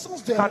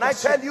puissance de la Can I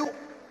relation. tell you,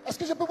 Est-ce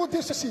que je peux vous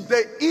dire ceci?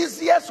 the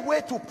easiest way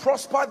to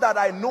prosper that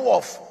I know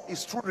of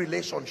is through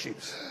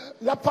relationships.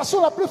 La façon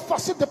la plus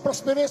facile de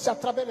prospérer, c'est à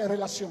travers les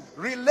relations.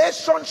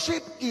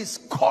 Relationship is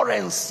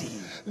currency.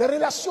 Les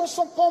relations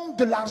sont comme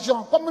de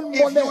l'argent, comme une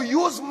If monnaie.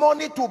 you use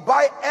money to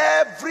buy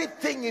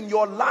everything in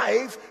your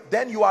life,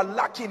 then you are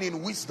lacking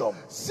in wisdom.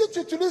 Si tu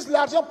utilises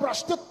l'argent pour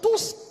acheter tout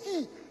ce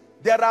qui...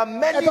 There are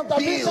many dans ta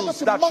vie, c'est que bills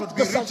tu that manques should be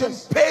de written,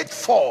 sagesse. paid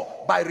for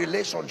by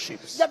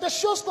relationships. Il y a des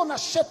choses qu'on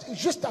achète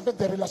juste avec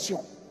des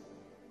relations.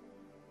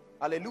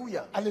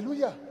 Hallelujah.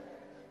 Alléluia.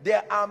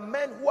 There are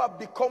men who have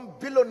become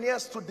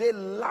billionaires today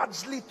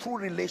largely through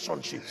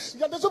relationships.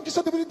 Il y a des hommes qui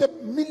sont devenus des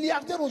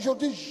milliardaires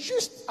aujourd'hui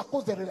juste à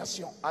cause des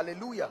relations.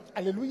 Hallelujah.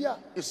 Alléluia.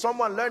 Is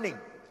someone learning?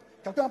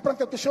 Quelqu'un apprend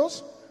quelque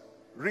chose?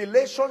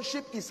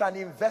 Relationship is an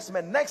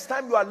investment. Next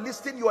time you are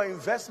listing your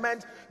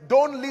investment,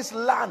 don't list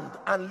land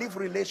and leave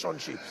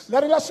relationships. La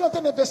relation est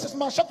un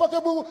investissement. Chaque fois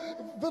que vous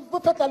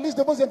faites la liste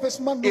de vos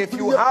investissements, If you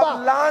n'oubliez have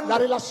pas land- la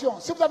relation.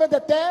 Si vous avez des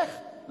terres,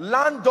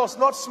 Land does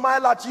not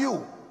smile at you.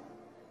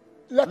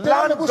 le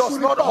terrain ne Land vous does sourit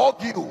not pas.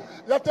 hug you.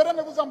 Le terrain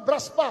ne vous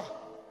embrasse pas.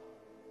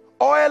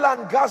 Oil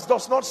and gas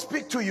does not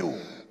speak to you.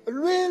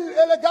 L'huile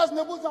et le gaz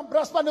ne vous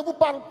embrassent pas, ne vous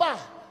parlent pas.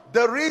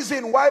 The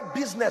reason why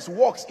business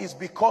works is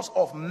because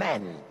of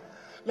men.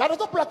 La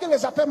raison pour laquelle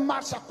les affaires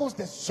marchent à cause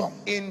des hommes.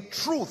 In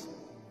truth,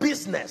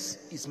 business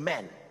is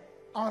men.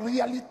 En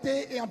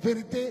réalité et en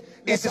vérité,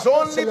 it is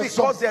only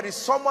because there is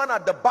someone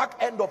at the back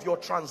end of your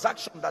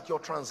transaction that your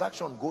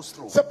transaction goes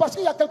through. C'est parce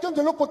qu'il y a quelqu'un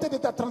de l'autre côté de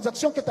ta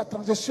transaction que ta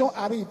transaction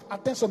arrive,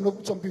 atteint son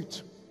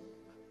but.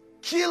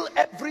 Kill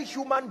every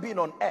human being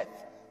on earth.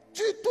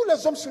 Tue tous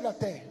les hommes sur la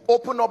terre.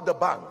 Open up the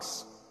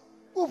banks.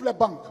 Ouvre les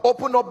banques.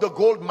 Open up the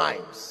gold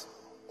mines.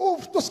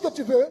 Ouvre tout ce que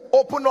tu veux.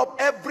 Open up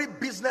every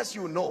business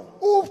you know.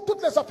 Ouvre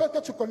toutes les affaires que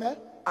tu connais.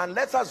 And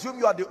let's assume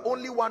you are the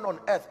only one on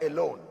earth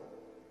alone.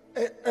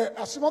 Et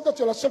assumons que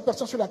tu es la seule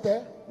personne sur la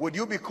terre. Would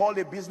you be called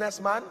a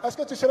businessman? Est-ce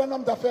que tu serais un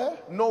homme d'affaires?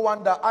 No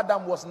wonder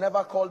Adam was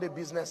never called a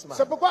businessman.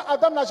 C'est pourquoi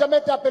Adam n'a jamais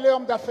été appelé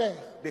homme d'affaires.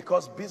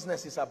 Because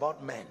business is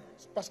about men.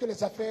 Parce que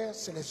les affaires,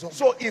 c'est les hommes.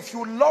 So if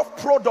you love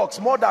products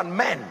more than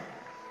men,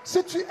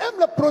 si tu aimes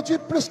le produit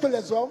plus que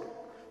les hommes,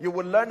 you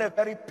will learn a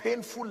very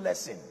painful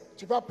lesson.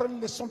 Tu vas apprendre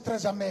une leçon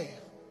très amère.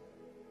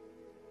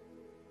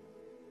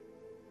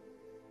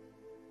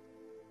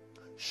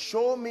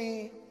 Show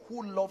me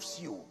who loves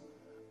you,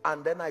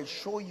 and then I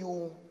show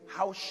you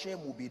how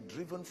shame will be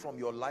driven from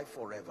your life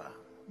forever.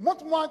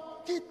 Montre-moi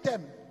qui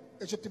t'aime,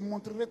 et je te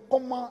montrerai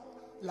comment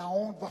la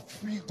honte va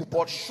fuir de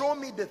toi. But show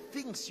me the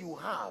things you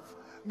have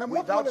Mais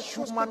without les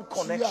choses human que tu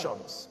as, connections,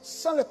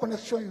 sans les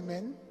connexions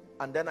humaines,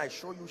 and then I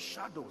show you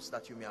shadows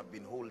that you may have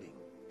been holding.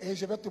 et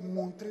je vais te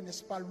montrer,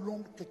 n'est-ce pas,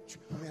 l'ombre que tu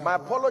pourrais My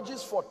avoir.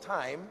 apologies for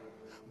time,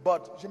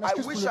 but Je I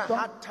m'excuse wish pour le I temps.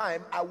 had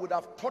time. I would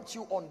have taught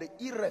you on the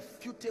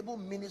irrefutable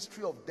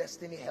ministry of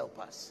destiny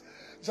helpers.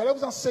 J'allais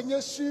vous enseigner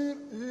sur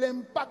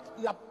l'impact,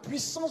 la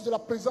puissance de la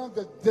présence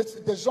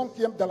des gens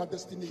qui aiment dans la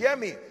destinée. Hear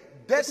me.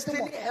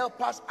 Destiny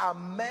helpers are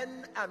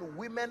men and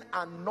women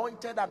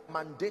anointed and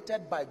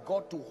mandated by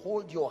God to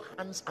hold your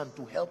hands and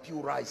to help you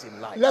rise in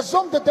life. Les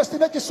hommes de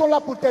destinée qui sont là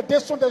pour t'aider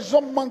sont des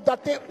hommes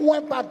mandatés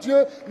ouins par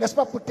Dieu, n'est-ce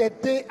pas, pour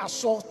t'aider à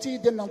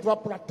sortir d'un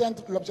endroit pour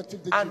atteindre l'objectif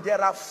de Dieu. And there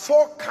are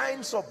 4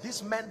 kinds of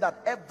these men that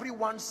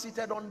everyone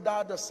seated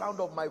under the sound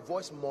of my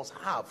voice must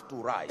have to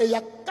rise. Et il y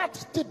a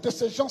 4 types de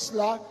ces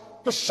gens-là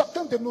que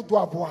chacun de nous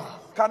doit avoir.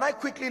 Can I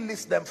quickly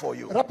list them for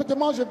you?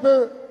 Rapidement, je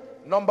peux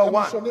Number les 1.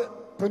 mentionner.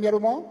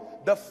 Premièrement,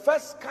 The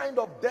first kind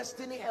of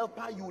destiny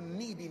helper you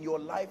need in your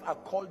life are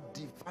called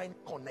divine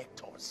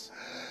connectors.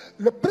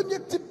 le premier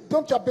type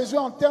dont tu as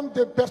besoin en termes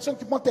de personnes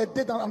qui vont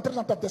t'aider à entrer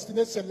dans ta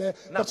destinée, c'est les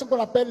personnes qu'on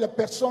appelle les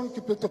personnes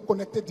qui peuvent te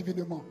connecter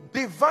divinement.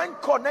 Divine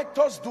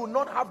connectors do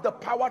not have the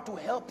power to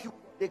help you.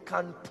 They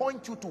can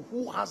point you to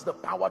who has the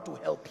power to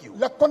help you.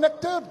 Les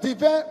connecteurs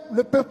divins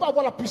ne peuvent pas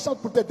avoir la puissance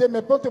pour t'aider,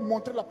 mais peuvent te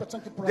montrer la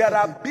personne qui pourra There t'aider.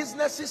 are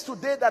businesses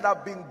today that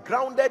have been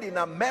grounded in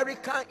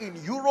America, in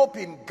Europe,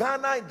 in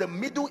Ghana, in the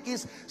Middle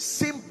East,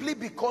 simply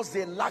because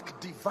they lack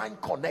divine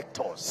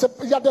connectors.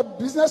 Il y a des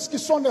business qui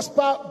sont, n'est-ce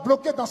pas,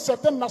 bloqués dans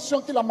certaines nations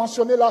qu'il a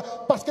mentionné là,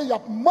 parce qu'il y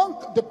a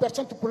manque de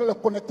personnes qui pourraient les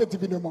connecter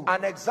divinement.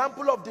 An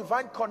example of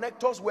divine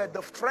connectors were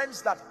the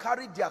friends that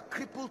carried their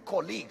crippled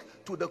colleague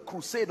to the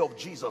crusade of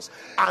Jesus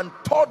and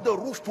tore the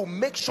roof to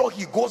make sure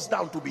he goes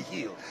down to be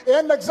healed. Et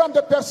un exemple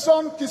de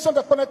personnes qui sont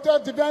des connecteurs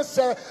divins,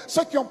 c'est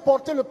ceux qui ont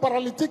porté le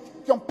paralytique,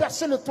 qui ont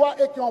percé le toit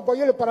et qui ont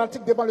envoyé le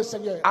paralytique devant le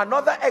Seigneur.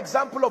 Another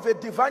example of a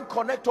divine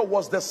connector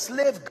was the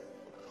slave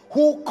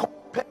who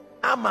compelled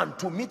Naaman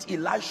to meet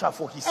Elisha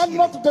for his Un healing.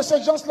 autre de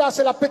ces gens-là,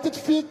 c'est la petite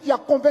fille qui a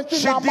convaincu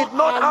She Naaman did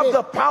not à have aller.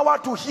 the power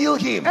to heal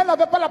him, Elle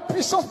n'avait pas la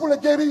puissance pour le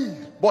guérir.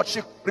 but she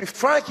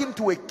referred him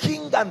to a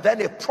king and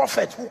then a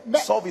prophet who Mais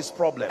solved his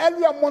problem. elle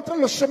lui a montré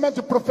le chemin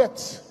du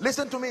prophète.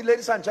 Listen to me,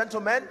 ladies and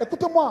gentlemen.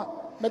 Écoutez-moi,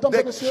 mesdames et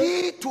The messieurs,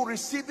 key to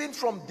receiving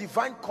from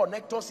divine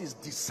connectors is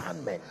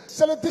discernment.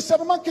 c'est le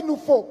discernement qu'il nous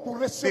faut pour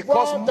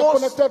recevoir Because des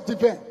connecteurs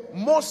divins.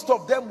 Most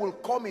of them will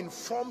come in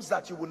forms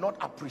that you will not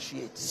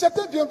appreciate.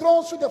 Certains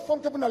viendront sous des formes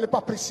que vous n'allez pas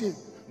apprécier.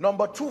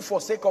 Number 2, for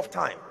sake of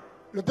time,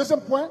 Le deuxième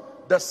point,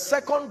 the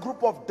second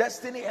group of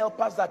destiny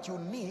helpers that you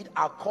need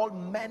are called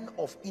men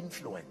of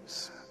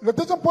influence. le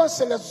deuxième point,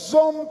 c'est les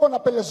hommes qu'on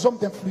appelle les hommes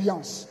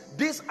d'influence.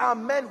 These are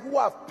men who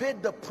have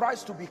paid the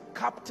price to be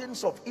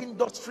captains of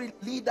industry,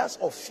 leaders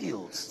of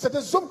fields. C'est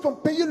des hommes qui ont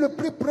payé le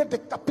prix pour être des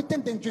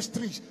capitaines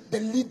d'industrie, des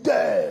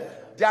leaders.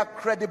 Their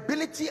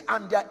credibility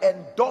and their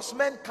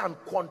endorsement can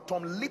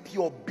quantum leap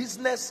your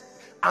business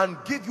and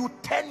give you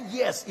 10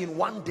 years in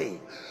one day.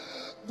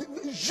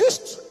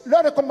 Juste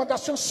leur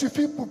recommandation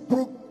suffit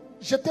pour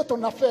jeter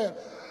ton affaire,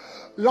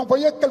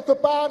 l'envoyer quelque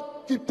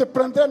part qui te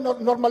prendrait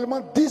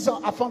normalement 10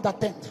 ans avant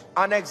d'atteindre.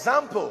 An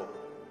example,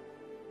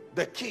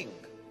 the king.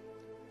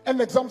 Un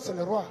exemple, c'est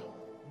le roi.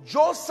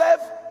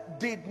 Joseph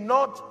did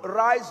not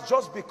rise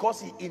just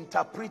because he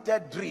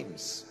interpreted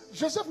dreams.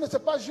 Joseph ne s'est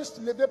pas juste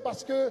levé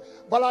parce que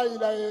voilà,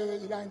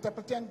 il a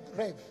interprété un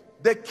rêve.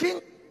 The king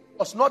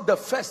was not the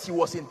first he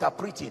was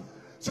interpreting,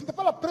 Ce n'était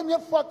pas la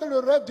première fois que le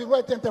rêve du roi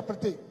était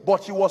interprété.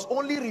 but he was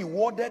only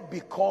rewarded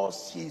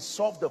because he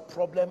solved the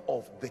problem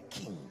of the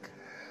king.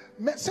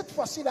 Mais cette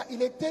fois-ci là, il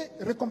a été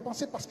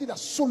récompensé parce qu'il a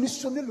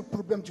solutionné le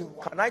problème du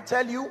roi. Can I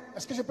tell you?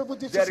 Est-ce que je peux vous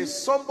dire There is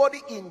ceci? somebody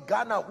in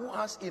Ghana who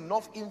has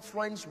enough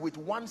influence with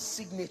one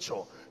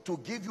signature to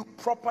give you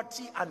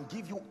property and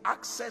give you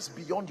access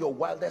beyond your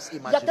wildest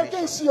Il y a quelqu'un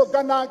imagination. ici au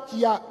Ghana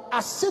qui a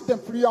assez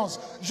d'influence.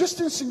 Juste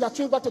une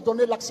signature va te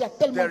donner l'accès à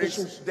tellement de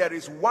choses. There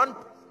is one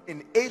in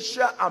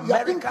Asia, Il y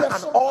a une America, and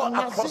personne all en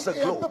across the Asie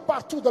et un peu globe.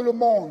 partout dans le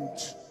monde.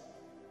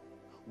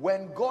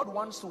 When God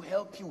wants to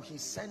help you, he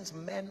sends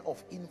men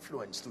of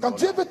influence to Quand your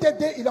Dieu life. veut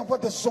t'aider, il envoie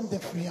des hommes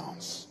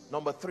d'influence.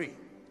 Number 3,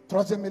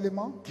 Troisième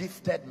élément,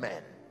 gifted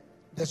men.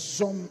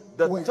 des hommes,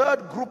 The ouais,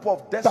 third group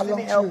of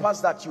destiny talentueux.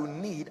 helpers that you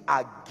need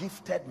are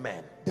gifted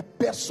men. des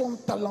personnes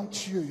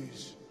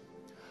talentueuses.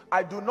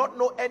 I do not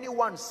know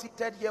anyone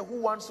seated here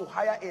who wants to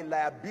hire a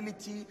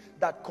liability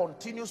that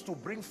continues to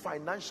bring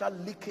financial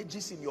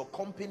leakages in your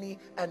company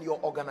and your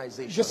Je ne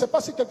organization. sais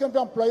pas si quelqu'un veut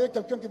employer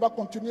quelqu'un qui va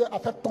continuer à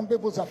faire tomber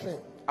vos affaires.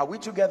 Are we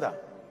together?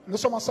 Nous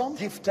sommes ensemble,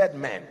 Gifted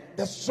men.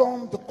 des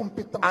hommes de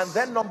compétence. And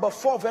then number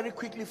 4, very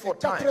quickly for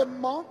time,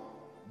 Quatrièmement,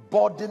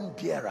 burden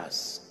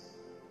bearers.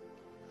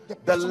 des The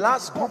personnes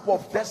last qui group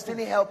portent of des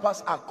destiny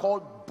helpers are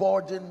called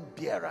burden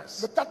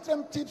bearers. Le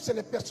quatrième type, c'est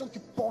les personnes qui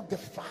portent des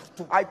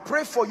fardeaux. I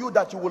pray for you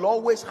that you will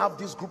always have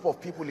this group of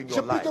people in Je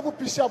your prie que life. vous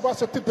puissiez avoir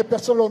ce type de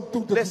personnes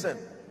autour de vous. Listen,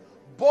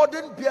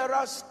 burden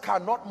bearers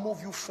cannot move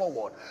you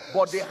forward,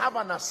 but they have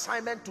an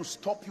assignment to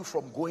stop you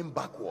from going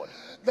backward.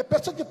 Les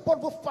personnes qui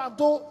portent vos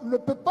fardeaux ne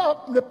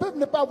peuvent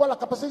ne pas avoir la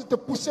capacité de te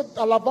pousser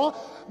à l'avant,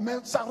 mais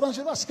ça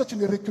arrangera à ce que tu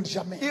ne recules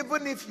jamais.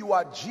 Even if you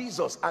are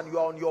Jesus and you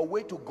are on your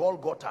way to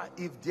Golgotha,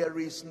 if there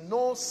is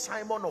no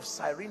Simon of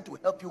Cyrene to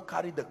help you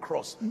carry the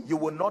cross, you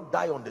will not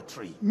die on the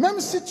tree. Même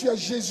si tu es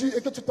Jésus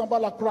et que tu t'en vas à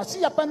la croix,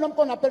 s'il n'y a pas un homme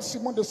qu'on appelle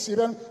Simon de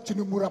Cyrène, tu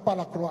ne mourras pas à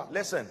la croix.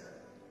 Listen,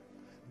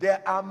 there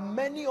are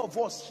many of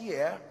us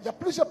here Il y a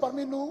plusieurs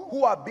parmi nous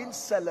who are being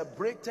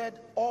celebrated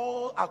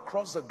all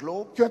across the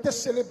globe, qui ont été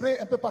célébrés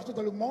un peu partout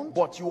dans le monde,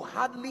 but you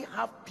hardly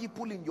have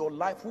people in your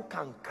life who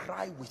can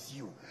cry with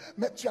you.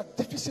 mais tu as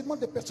difficilement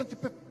des personnes qui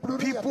peuvent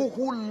pleurer People avec.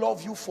 who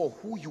love you for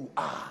who you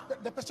are.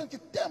 Des personnes qui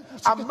t'aiment pour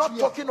ce I'm que not tu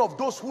es. talking of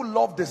those who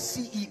love the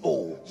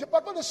CEO. Je ne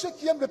parle pas de ceux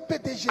qui aiment le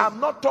PDG. I'm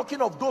not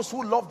talking of those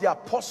who love the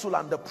apostle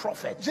and the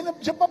prophet. Je ne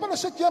parle pas de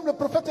ceux qui aiment le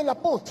prophète et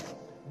l'apôtre.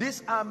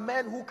 These are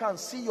men who can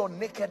see your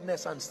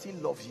nakedness and still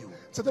love you.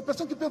 C'est des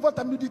personnes qui peuvent voir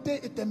ta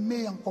nudité et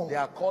t'aimer encore. They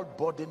are called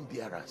burden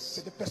bearers.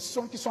 C'est des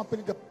personnes qui sont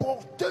appelées des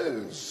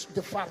porteuses de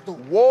fardeau.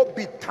 Woe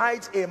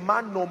betides a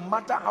man, no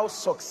matter how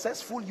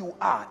successful you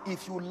are.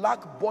 If you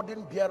lack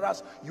burden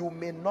bearers, you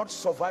may not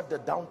survive the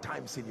down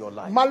times in your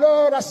life.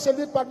 Malheur à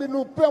celui parmi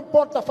nous, peu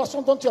importe la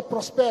façon dont tu es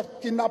prospère,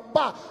 qui n'a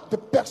pas de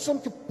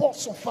personne qui porte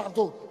son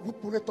fardeau, vous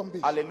pourrez tomber.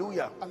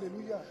 Hallelujah.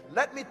 Alléluia.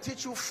 Let me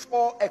teach you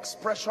 4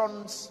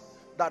 expressions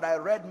that I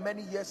read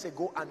many years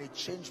ago and it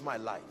changed my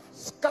life.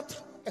 4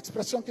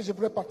 expressions que je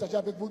voudrais partager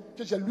avec vous,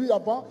 que j'ai lues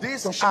avant, qui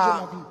These ont changé ma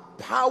are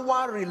vie.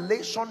 power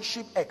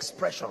relationship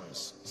expressions.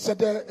 C'est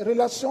des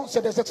relations,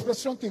 c'est des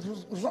expressions qui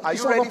Are qui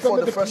you sont ready for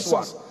renfermées the de first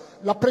puissance.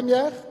 La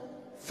première,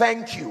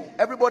 Thank you.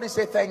 Everybody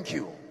say thank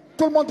you.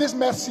 tout le monde dit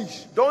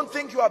merci. Don't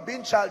think you are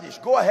being childish.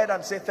 Go ahead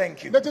and say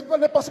thank you.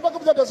 Ne pensez pas que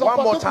vous êtes des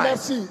enfants, more dites time.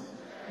 merci.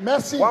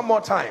 Merci. One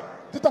more time.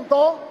 Dites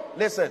encore,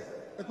 Listen.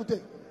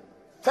 écoutez.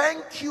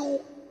 Thank you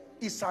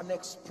is an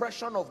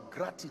expression of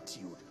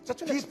gratitude. C'est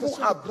une People expression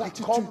de have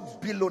gratitude. become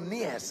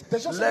billionaires Des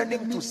gens sont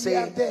learning des to say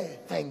milliardaires.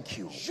 thank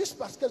you. Juste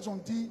parce qu'elles ont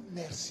dit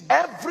merci.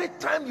 Every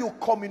time you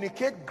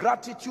communicate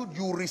gratitude,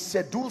 you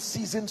reschedule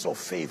seasons of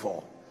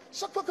favor.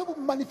 Chaque fois que vous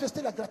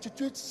manifestez la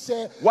gratitude,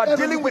 c'est We're un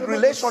dealing with renouvellement de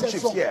relationships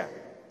saison. here.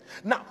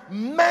 Now,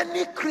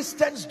 many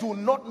Christians do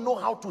not know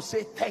how to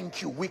say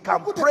thank you. We can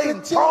Beaucoup de pray in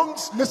chrétiens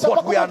tongues, ne savent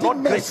pas but we comment are dire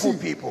not merci. grateful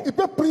people. Ils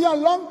peuvent prier en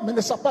langue, mais ne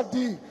savent pas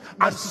dire.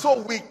 And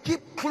so we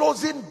keep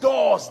closing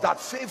doors that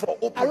favor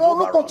open Alors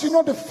nous over us.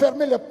 continuons de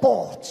fermer les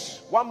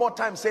portes. One more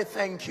time, say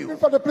thank you. Une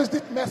fois de plus,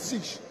 dites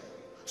merci.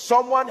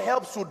 Someone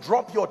helps to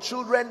drop your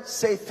children,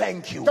 say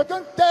thank you.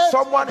 Quelqu'un t'aide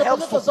Someone à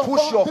helps to déposer tes push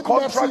enfants, your dites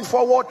contract merci.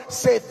 forward,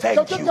 say thank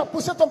Quelqu'un qui a you.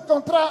 poussé ton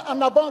contrat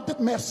en avant, dites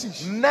merci.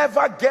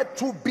 Never get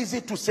too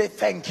busy to say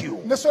thank you.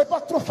 Ne soyez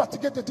pas trop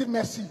fatigué de dire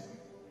merci.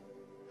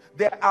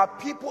 There are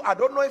people, I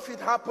don't know if it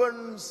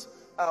happens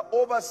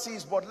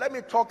overseas, but let me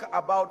talk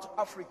about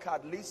Africa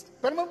at least.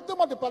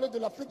 Permettez-moi de parler de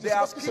l'Afrique. Je sais There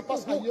pas are ce qui se people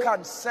passe who ailleurs.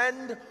 can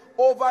send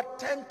over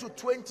 10 to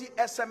 20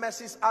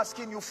 SMSs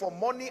asking you for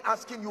money,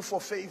 asking you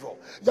for favor.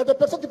 Il y a des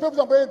personnes qui peuvent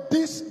vous envoyer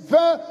 10,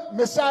 20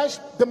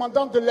 messages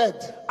demandant de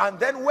l'aide. And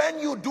then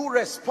when you do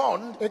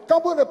respond, Et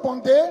quand vous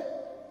répondez,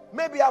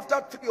 maybe after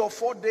 3 or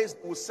 4 days,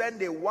 we'll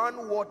send a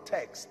one-word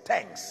text,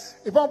 thanks.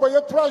 ils vont envoyer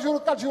 3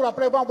 jours, 4 jours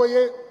après, ils vont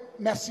envoyer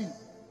merci.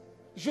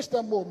 Juste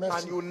un mot, And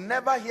merci. you'll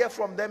never hear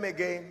from them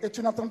again Et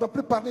tu n'entendras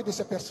plus parler de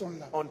ces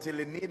personnes-là. until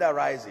a need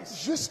arises.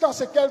 Jusqu'à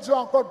ce qu'elles ont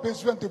encore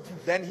besoin de vous.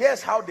 Then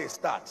here's how they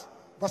start.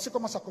 Voici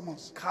comment ça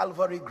commence.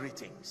 Calvary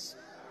greetings.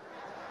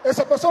 Et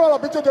ces personnes ont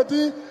l'habitude de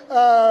dire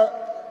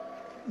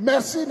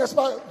merci, n'est-ce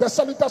pas, des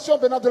salutations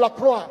venant de la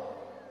croix.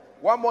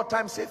 One more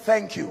time, say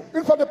thank you.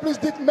 Une fois de plus,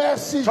 dites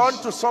merci. Turn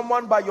to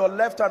someone by your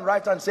left and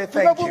right and say Vous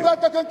thank vous you. voir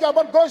quelqu'un qui est à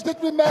votre gauche,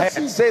 dites-lui And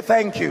merci. say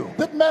thank you.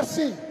 Dites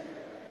merci.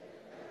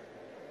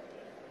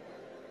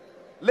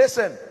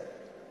 Listen,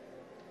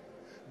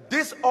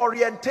 this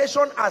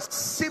orientation, as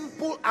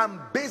simple and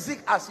basic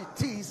as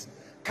it is,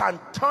 can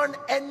turn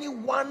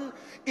anyone.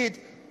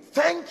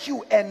 Thank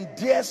you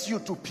endears you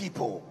to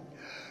people.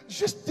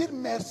 Juste dire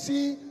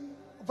merci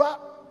va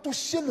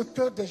toucher le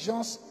cœur des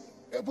gens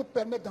et vous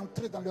permettre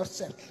d'entrer dans leur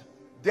cercle.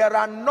 There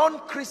are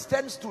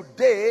non-Christians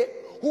today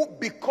who,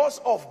 because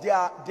of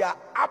their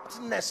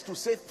aptness to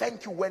say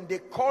thank you, when they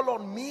call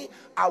on me,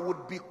 I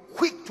would be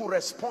quick to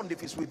respond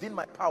if it's within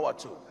my power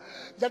to.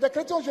 Il y a des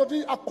chrétiens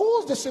aujourd'hui, à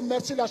cause de ce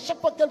merci-là, chaque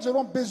fois qu'ils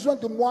auront besoin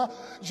de moi,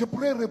 je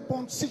pourrai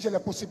répondre si j'ai la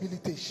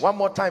possibilité. One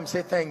more time,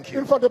 say thank you.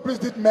 Une fois de plus,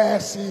 dites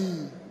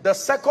merci. The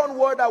second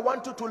word I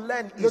want you to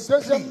learn is Le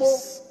deuxième mot,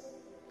 please.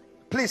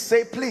 Please,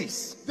 say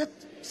please. dites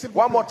s'il vous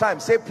One plaît. more time,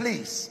 say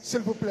please.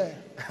 S'il vous plaît.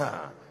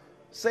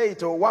 Say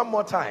it one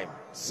more time.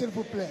 S'il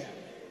vous plaît.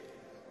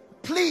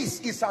 Please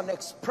is an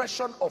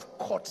expression of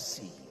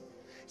courtesy.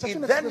 C'est It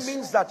une then expression-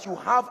 means that you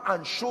have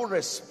and show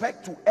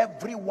respect to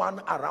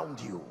everyone around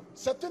you.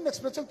 C'est une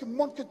expression qui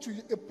montre que tu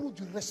éprouves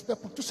du respect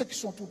pour tous ceux qui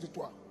sont autour de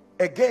toi.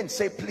 Again,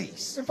 say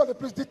please. Une fois de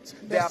plus, dites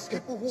There are merci.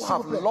 people who S'il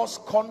have vous plaît.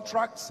 lost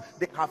contracts,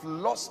 they have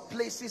lost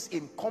places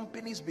in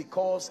companies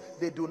because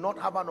they do not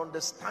have an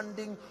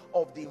understanding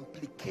of the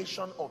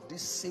implication of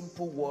this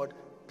simple word,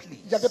 please.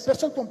 Il y a des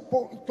personnes qui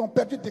ont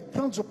perdu de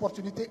grandes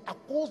opportunités à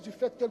cause du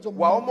fait qu'elles ont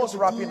We're manqué almost de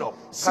wrapping dire, up.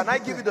 s'il Can I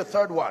vous give you plaît. the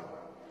third one?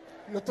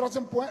 Le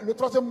troisième point, le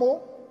troisième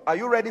mot. Are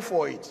you ready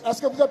for it?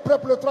 Est-ce que vous êtes prêts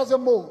pour le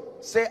troisième mot?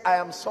 Say, I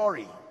am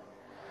sorry.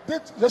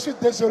 Dites, je suis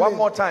désolé. One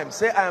more time.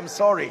 Say, I am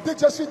sorry.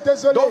 Dites, je suis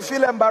désolé. Don't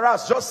feel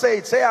embarrassed. Just say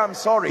it. Say, I am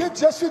sorry. Dites,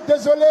 je suis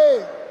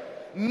désolé.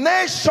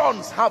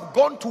 Nations have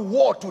gone to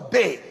war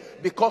today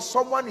because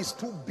someone is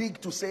too big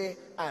to say,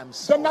 I am Des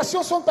sorry.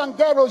 nations sont en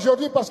guerre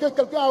aujourd'hui parce que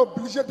quelqu'un a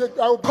oublié de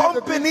dire,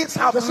 Companies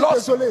have je suis lost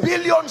désolé.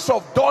 billions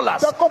of dollars,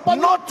 Des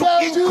compagnies not to ont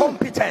perdu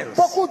incompetence.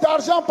 beaucoup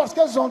d'argent parce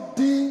qu'elles ont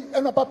dit,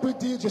 elles n'ont pas pu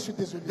dire, je suis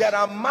désolé. There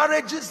are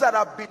marriages that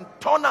have been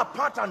torn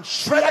apart and Il y a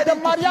shredded des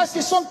into mariages qui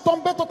pieces sont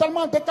tombés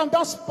totalement en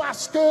décadence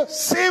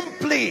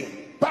simply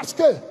parce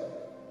que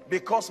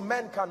because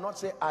men cannot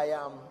say, I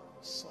am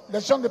sorry. les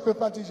gens ne peuvent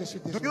pas dire, je suis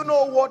Do désolé. you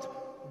know what?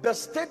 The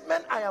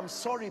statement I am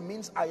sorry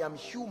means I am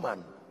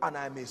human and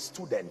I am a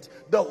student.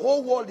 The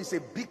whole world is a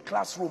big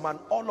classroom and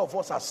all of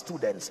us are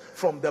students,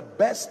 from the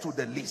best to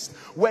the least.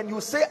 When you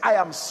say I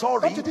am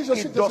sorry, Quand tu dis, je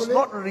suis it does désolé,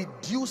 not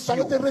reduce Ça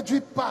ne te you.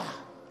 réduit pas.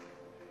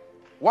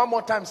 One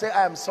more time, say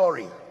I am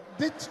sorry.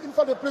 Dites une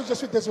fois de plus, je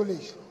suis désolé.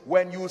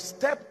 When you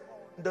step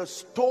on the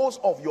toes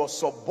of your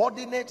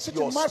subordinate, Si tu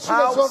your marches sur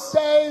les spouse,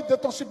 orteils de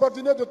ton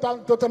subordonné, de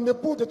ton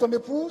époux, de ton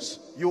épouse,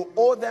 you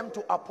owe them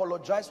to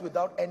apologize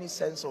without any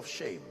sense of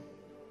shame.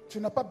 tu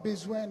n'as pas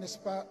besoin, n'est-ce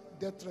pas,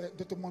 de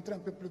te montrer un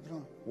peu plus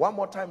grand. One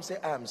more time, say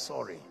I am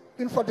sorry.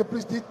 Une fois de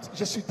plus, dites,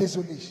 je suis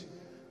désolé.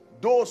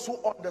 Those who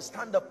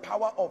understand the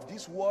power of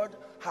this word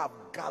have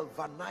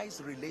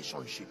galvanized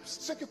relationships.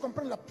 Ceux qui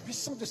comprennent la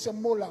puissance de ces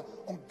mots-là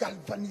ont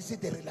galvanisé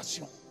des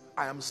relations.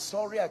 I am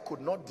sorry I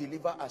could not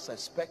deliver as Oh,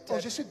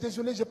 expected, je suis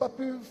désolé, je n'ai pas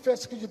pu faire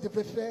ce que je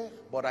devais faire.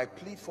 but I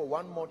plead for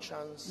one more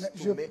chance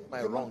Mais to make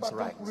my demande wrongs pardon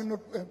right.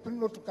 pour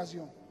une autre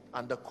occasion.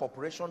 And the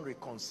corporation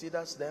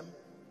reconsiders them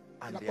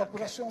and La they are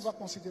corporation kept. va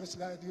considérer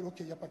cela et dire, ok,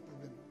 il n'y a pas de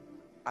problème.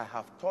 I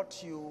have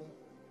taught you,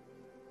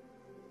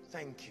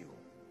 thank you.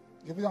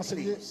 Je vous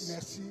enseigner, Please,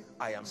 merci.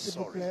 I am S'il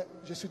vous sorry. plaît,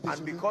 je suis And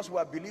désolé. because we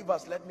are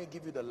believers, let me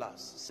give you the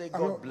last. Say,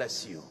 God Alors-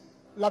 bless you.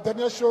 La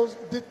dernière chose,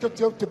 dites que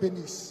Dieu te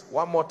bénisse.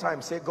 One more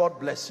time, say, God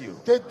bless you.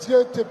 Que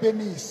Dieu te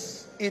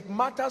bénisse. It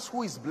matters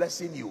who is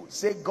blessing you.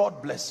 Say,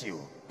 God bless you.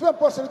 Peu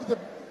importe celui qui te bénit,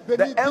 The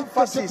dites que Dieu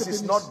emphasis te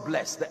is bénisse. not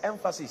blessed. The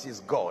emphasis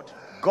is God.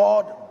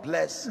 God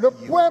bless Le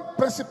you. point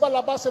principal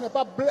là-bas, ce n'est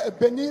pas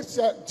bénir,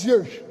 c'est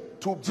Dieu.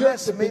 To Dieu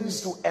bless te means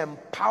bénisse. to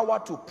empower,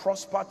 to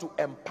prosper, to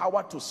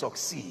empower, to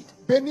succeed.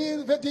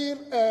 Bénir veut dire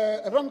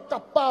rendre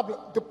capable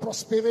de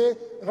prospérer,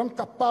 rendre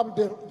capable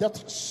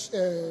d'être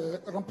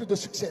rempli de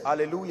succès.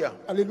 Hallelujah.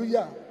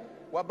 Alléluia.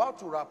 We're about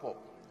to wrap up.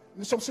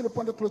 Nous sommes sur le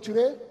point de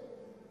clôturer.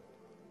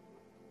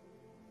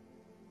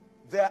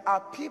 There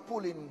are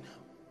people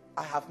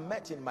I have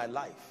met in my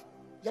life.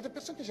 Il y a des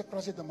personnes que j'ai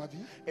croisées dans ma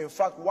vie. In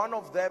fact, one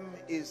of them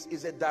is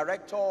a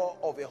director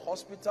of a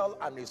hospital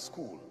and a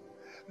school.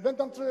 L'un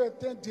d'entre eux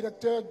est un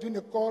directeur d'une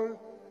école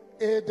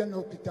et d'un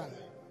hôpital.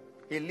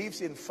 He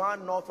lives in far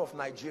north of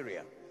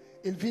Nigeria.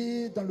 Il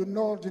vit dans le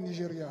nord du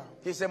Nigeria.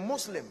 He's a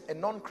Muslim, a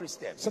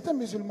non-Christian. C'est un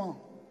musulman,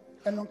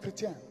 un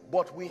non-chrétien.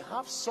 But we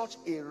have such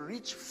a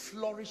rich,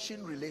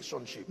 flourishing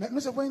relationship. Mais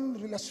nous avons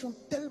une relation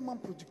tellement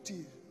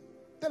productive,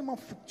 tellement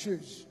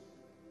fructueuse.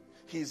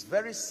 He is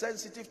very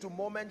sensitive to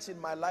moments in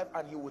my life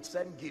and he would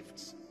send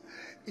gifts.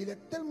 Il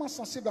est tellement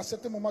sensible à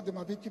certains moments de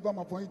ma vie qu'il va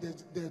m'envoyer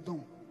des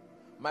dons.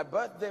 My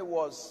birthday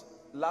was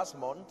last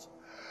month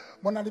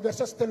Mon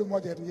anniversaire, c'était le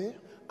mois dernier.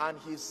 and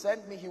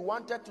he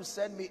wanted to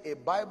send me a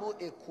Bible,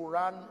 a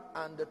Quran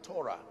and the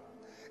Torah.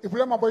 Il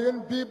voulait m'envoyer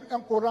une Bible, un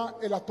Coran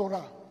et la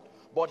Torah.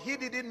 But he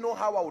didn't know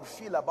how I would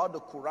feel about the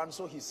Quran,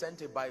 so he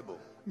sent a Bible.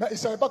 Mais il ne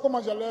savait pas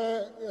comment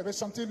j'allais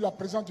ressentir la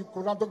présence du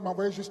Coran, donc il m'a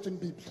envoyé juste une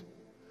Bible.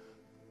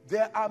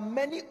 There are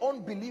many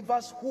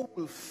unbelievers who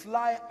will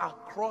fly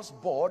across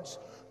boards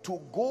to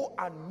go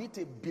and meet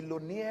a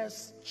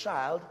billionaire's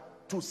child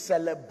to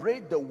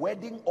celebrate the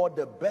wedding or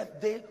the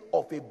birthday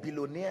of a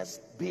billionaire's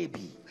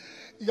baby.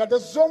 Il y a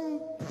des hommes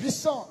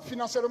puissants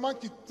financièrement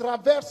qui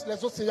traversent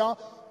les océans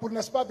pour,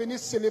 n'est-ce pas, venir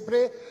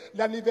célébrer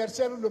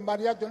l'anniversaire ou le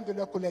mariage d'un de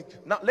leurs collègues.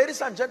 Now,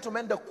 ladies and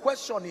gentlemen, the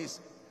question is,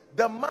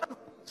 the man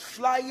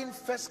flying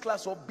first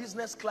class or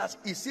business class,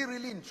 is he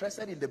really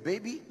interested in the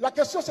baby? La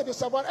question c'est de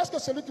savoir, est-ce que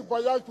celui qui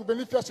voyage pour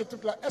venir faire ce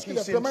truc-là, est-ce qu'il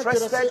est He's vraiment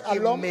intéressé interested à in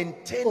l'homme, au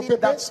maintaining bébé?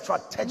 that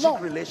strategic Non,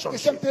 il relationship.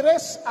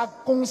 s'intéresse à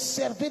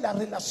conserver la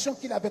relation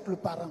qu'il a avec le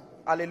parent.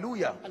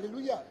 Hallelujah.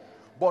 Alléluia.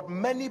 But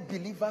many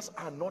believers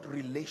are not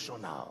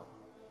relational.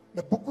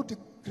 Mais beaucoup de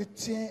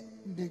chrétiens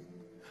ne...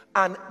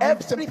 And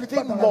s'impliquent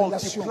pas everything dans la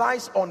relation.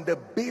 multiplies on the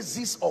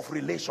basis of Et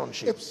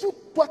relationship. tout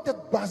doit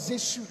être basé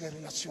sur les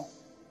relations.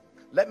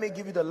 Let me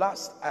give you the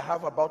last. I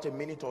have about a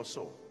minute or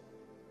so.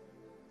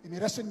 Il me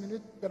reste une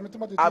minute,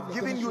 permettez-moi de dire I've les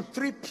given dernières you choses.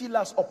 3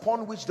 pillars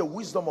upon which the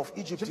wisdom of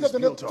Egypt Je vous is ai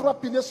donné built 3 on.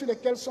 piliers sur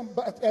lesquels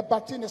est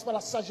bâtie, n'est-ce pas, la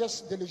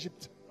sagesse de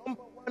l'Égypte.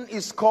 Number 1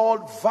 is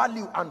called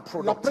value and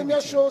La première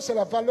productivity. chose, c'est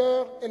la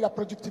valeur et la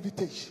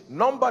productivité.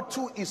 Number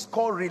 2 is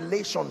called La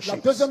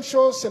relationships. deuxième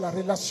chose, c'est la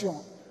relation.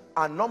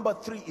 And number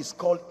 3 is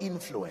called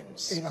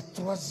influence. Et la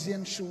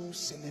troisième chose,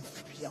 c'est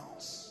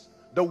l'influence.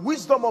 The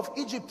wisdom of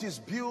Egypt is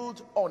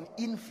built on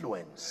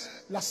influence.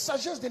 La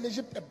sagesse de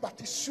l'Égypte est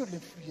bâtie sur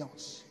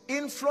l'influence.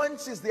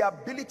 Influence is the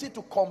ability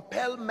to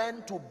compel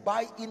men to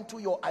buy into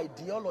your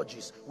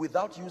ideologies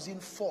without using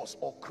force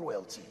or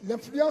cruelty.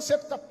 L'influence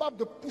est capable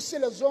de pousser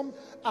les hommes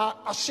à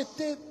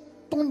acheter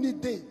ton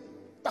idée,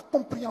 ta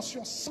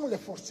compréhension sans les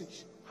forcer.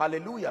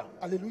 Hallelujah.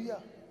 Alléluia.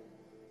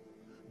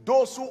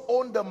 Those who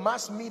own the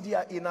mass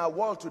media in our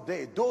world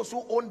today, those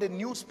who own the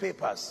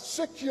newspapers,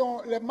 Ceux qui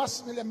ont les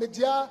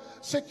médias,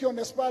 ceux qui ont,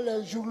 n'est-ce pas,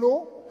 les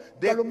journaux,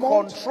 they dans le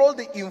monde, control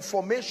the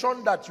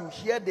information that you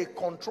hear. They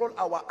control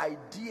our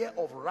idea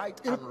of right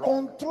ils and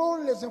wrong.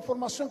 contrôlent les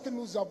informations que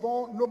nous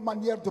avons, nos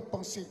manières de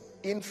penser.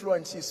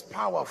 Influence is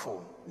powerful.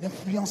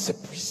 L'influence est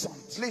puissante.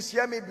 Please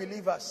hear me,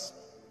 believers.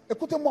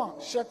 Écoutez-moi,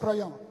 chers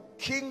croyants.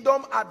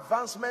 Kingdom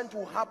advancement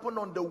will happen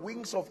on the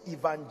wings of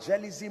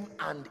evangelism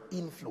and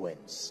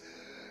influence.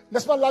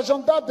 N'est-ce pas,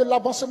 l'agenda de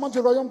l'avancement du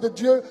royaume de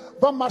Dieu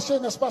va marcher,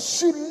 n'est-ce pas,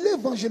 sur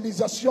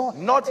l'évangélisation.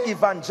 Not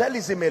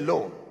evangelism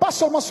alone. Pas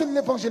seulement sur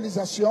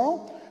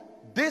l'évangélisation.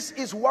 This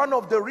is one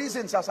of the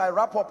reasons, as I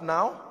wrap up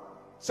now,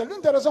 C'est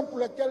l'une des raisons pour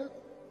lesquelles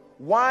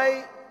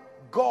why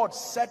God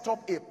set up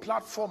a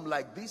platform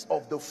like this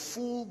of the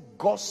full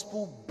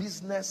gospel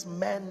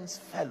businessmen's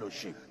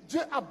fellowship.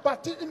 Dieu a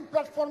bâti une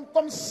plateforme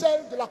comme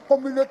celle de la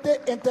communauté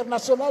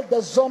internationale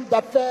des hommes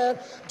d'affaires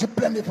du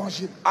plein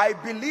évangile. I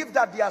believe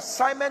that the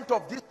assignment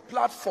of this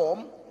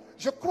platform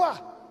Je crois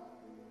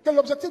que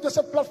l'objectif de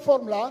cette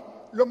plateforme-là,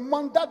 le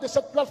mandat de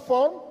cette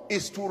plateforme,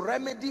 is to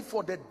remedy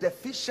for the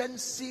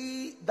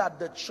deficiency that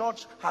the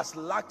church has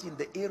lacked in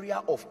the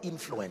area of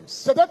influence.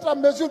 c'est d'être en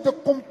mesure de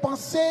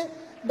compenser,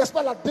 n'est-ce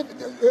pas,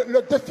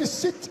 le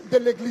déficit de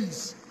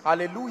l'Église.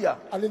 Hallelujah.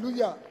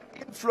 Alléluia.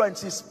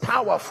 Influence is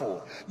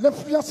powerful.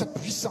 L'influence est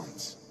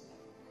puissante.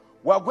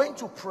 We are going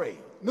to pray.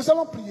 Nous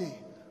allons prier.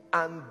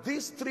 And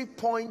these 3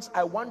 points,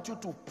 I want you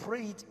to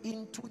pray it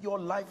into your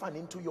life and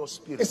into your Et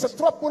spirit. ces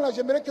 3 points-là,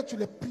 j'aimerais que tu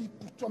les pries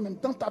pour toi-même,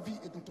 dans ta vie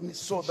et dans ton esprit.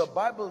 So the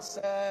Bible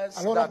says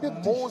Alors, la that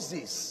Bible dit,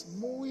 Moses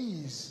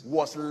Moïse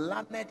was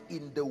learned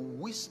in the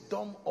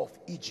wisdom of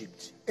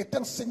Egypt. est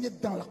enseigné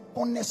dans la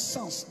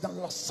connaissance, dans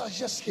la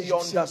sagesse He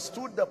égyptienne.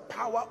 understood the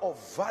power of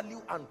value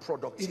and Il a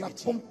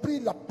productivity. compris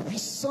la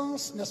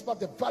puissance, n'est-ce pas,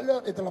 des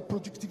valeurs et de la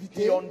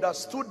productivité. He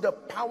understood the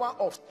power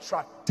of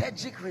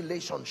strategic Il a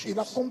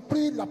relationships.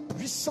 compris la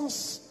puissance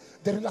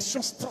des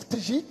relations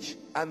stratégiques.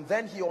 And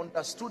then he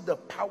understood the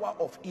power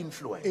of Et il a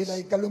influence.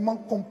 également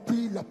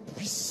compris la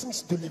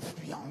puissance de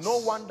l'influence. No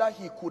wonder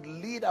he could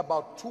lead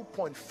about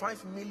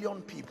 2.5 million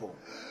people.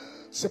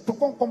 C'est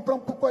pourquoi on comprend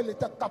pourquoi il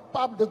était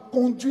capable de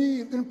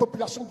conduire une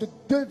population de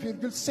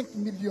 2,5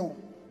 millions.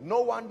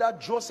 No wonder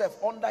Joseph,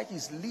 under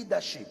his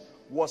leadership,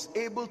 was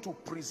able to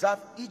preserve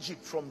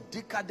Egypt from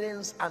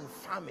decadence and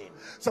famine.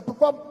 C'est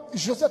pourquoi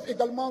Joseph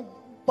également,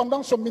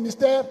 pendant son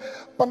ministère,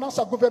 pendant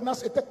sa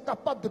gouvernance, était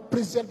capable de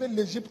préserver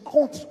l'Égypte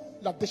contre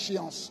la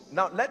déchéance.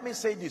 Now, let me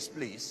say this,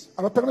 please.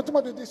 Alors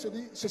permettez-moi de dire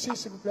ceci,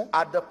 s'il vous plaît.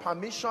 At the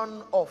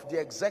permission of the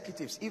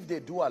executives, if they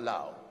do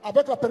allow,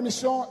 Avec la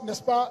permission,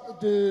 n'est-ce pas,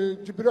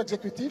 du bureau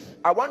exécutif,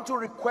 I want to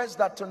request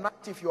that tonight,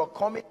 if you are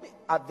coming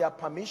at their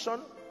permission,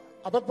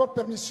 avec votre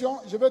permission,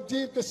 je veux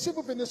dire que si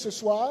vous venez ce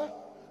soir,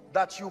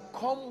 that you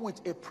come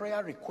with a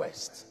prayer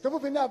request. que vous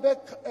venez avec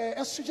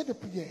un sujet de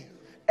prière.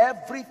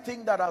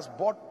 Everything that has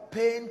brought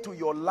pain to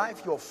your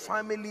life, your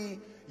family,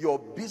 your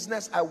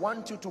business, I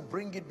want you to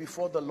bring it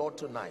before the Lord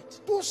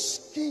tonight. Tout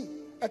ce qui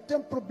est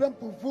un problème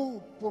pour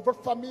vous, pour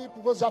votre famille,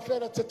 pour vos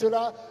affaires, etc.,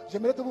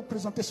 j'aimerais que vous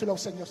présentez cela au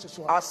Seigneur ce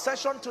soir. Our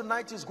session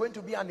tonight is going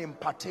to be an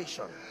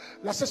impartation.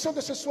 La session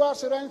de ce soir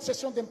sera une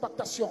session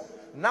d'impactation.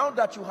 Now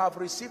that you have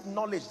received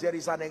knowledge, there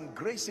is an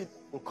engracing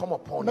that will come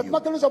upon Maintenant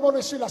you. que nous avons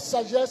reçu la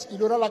sagesse, il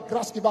y aura la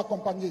grâce qui va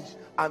accompagner.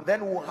 And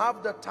then we'll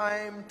have the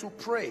time to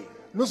pray.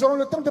 Nous aurons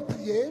le temps de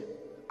prier.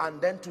 and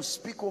then to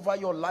speak over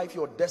your life,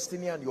 your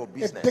destiny, and your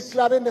Et business.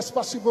 déclarer, n'est-ce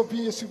pas, sur vos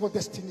vies et sur vos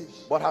destinées.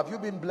 But have you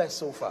been blessed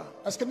so far?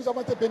 Est-ce que nous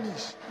avons été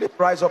bénis? Let's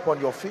rise up on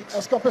your feet.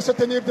 Est-ce qu'on peut se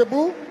tenir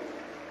debout?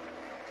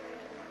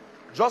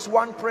 Just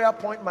one prayer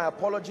point. My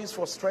apologies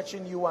for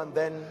stretching you, and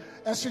then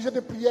Un sujet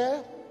de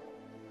prière.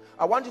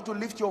 I want you to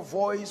lift your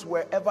voice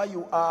wherever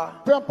you are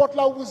Peu importe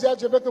là où vous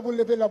êtes, je veux que vous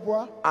levez la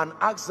voix and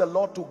ask the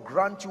Lord to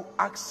grant you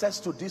access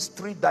to these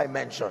three et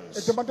dimensions.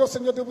 demandez au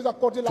Seigneur de vous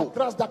accorder la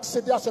grâce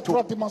d'accéder à ces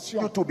trois You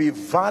dimensions. to be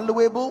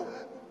valuable,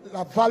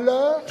 La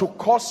valeur, to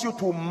cause you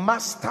to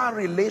master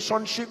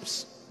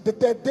relationships, de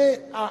t'aider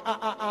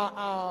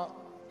à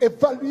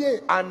évaluer,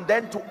 and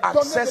then to donner de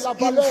access la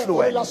valeur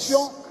aux influence.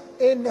 relations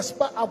et, n'est-ce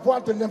pas,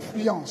 avoir de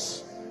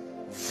l'influence.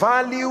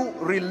 Value,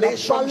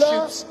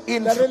 relationships, les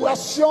influence,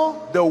 relations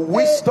the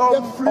wisdom et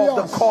of the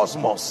l'influence.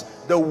 cosmos,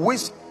 the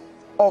wisdom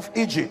of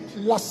Egypt.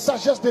 La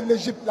sagesse de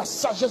l'Égypte, la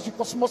sagesse du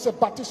cosmos est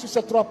bâtie sur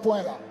ces trois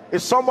points-là.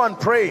 Is someone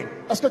praying?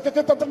 Est-ce que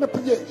quelqu'un est en train de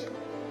prier?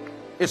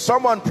 Is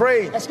someone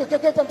praying? Est-ce que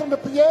quelqu'un est en train de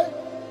prier?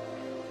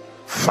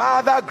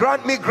 Father,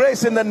 grant me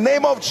grace in the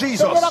name of Jesus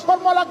Seigneur,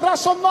 accorde-moi la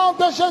grâce au nom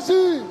de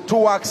Jésus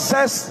to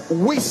access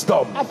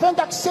wisdom afin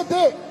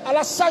d'accéder à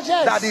la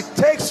sagesse that it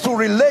takes to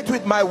relate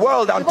with my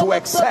world and to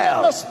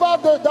excel,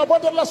 d'avoir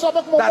des relations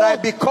avec mon that I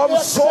monde become et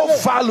so exceller.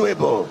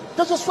 valuable,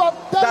 Que je sois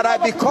that I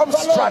tellement become de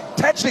valeur,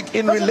 strategic in que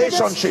je devienne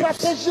relationships,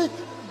 stratégique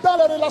dans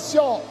les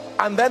relations,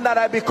 and then that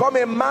I become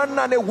a man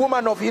and a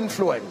woman of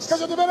influence. que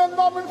je devienne un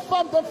homme, une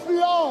femme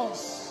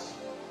d'influence.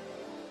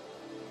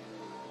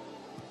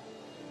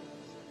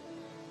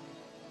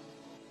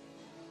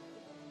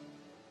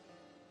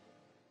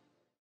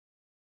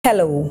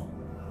 Hello.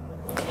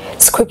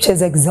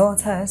 Scriptures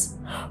exhort us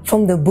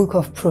from the book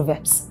of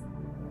Proverbs.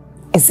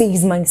 It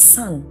says, my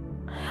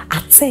son,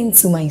 attend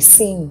to my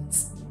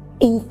sayings,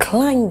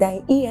 incline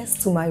thy ears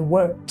to my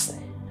words.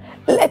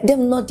 Let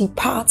them not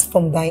depart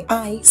from thy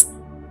eyes,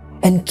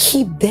 and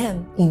keep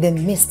them in the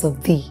midst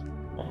of thee.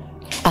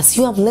 As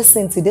you have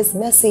listened to this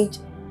message,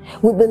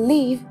 we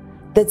believe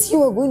that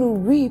you are going to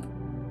reap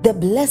the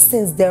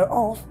blessings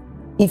thereof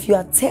if you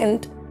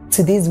attend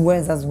to these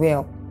words as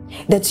well.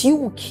 That you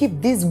will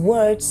keep these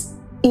words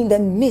in the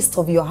midst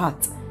of your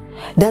heart.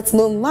 That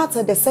no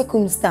matter the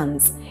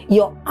circumstance,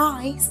 your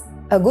eyes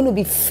are going to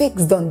be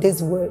fixed on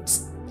these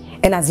words.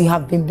 And as you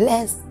have been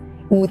blessed,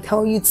 we will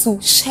tell you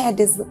to share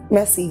this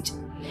message.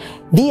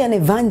 Be an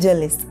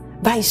evangelist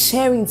by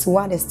sharing to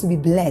others to be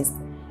blessed.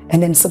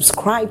 And then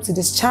subscribe to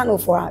this channel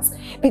for us,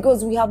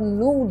 because we have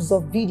loads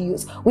of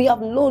videos, we have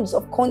loads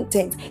of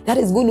content that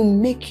is going to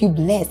make you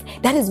blessed,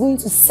 that is going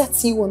to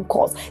set you on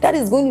course, that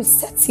is going to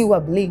set you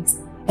ablaze.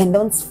 And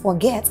don't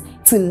forget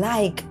to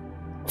like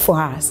for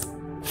us.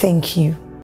 Thank you.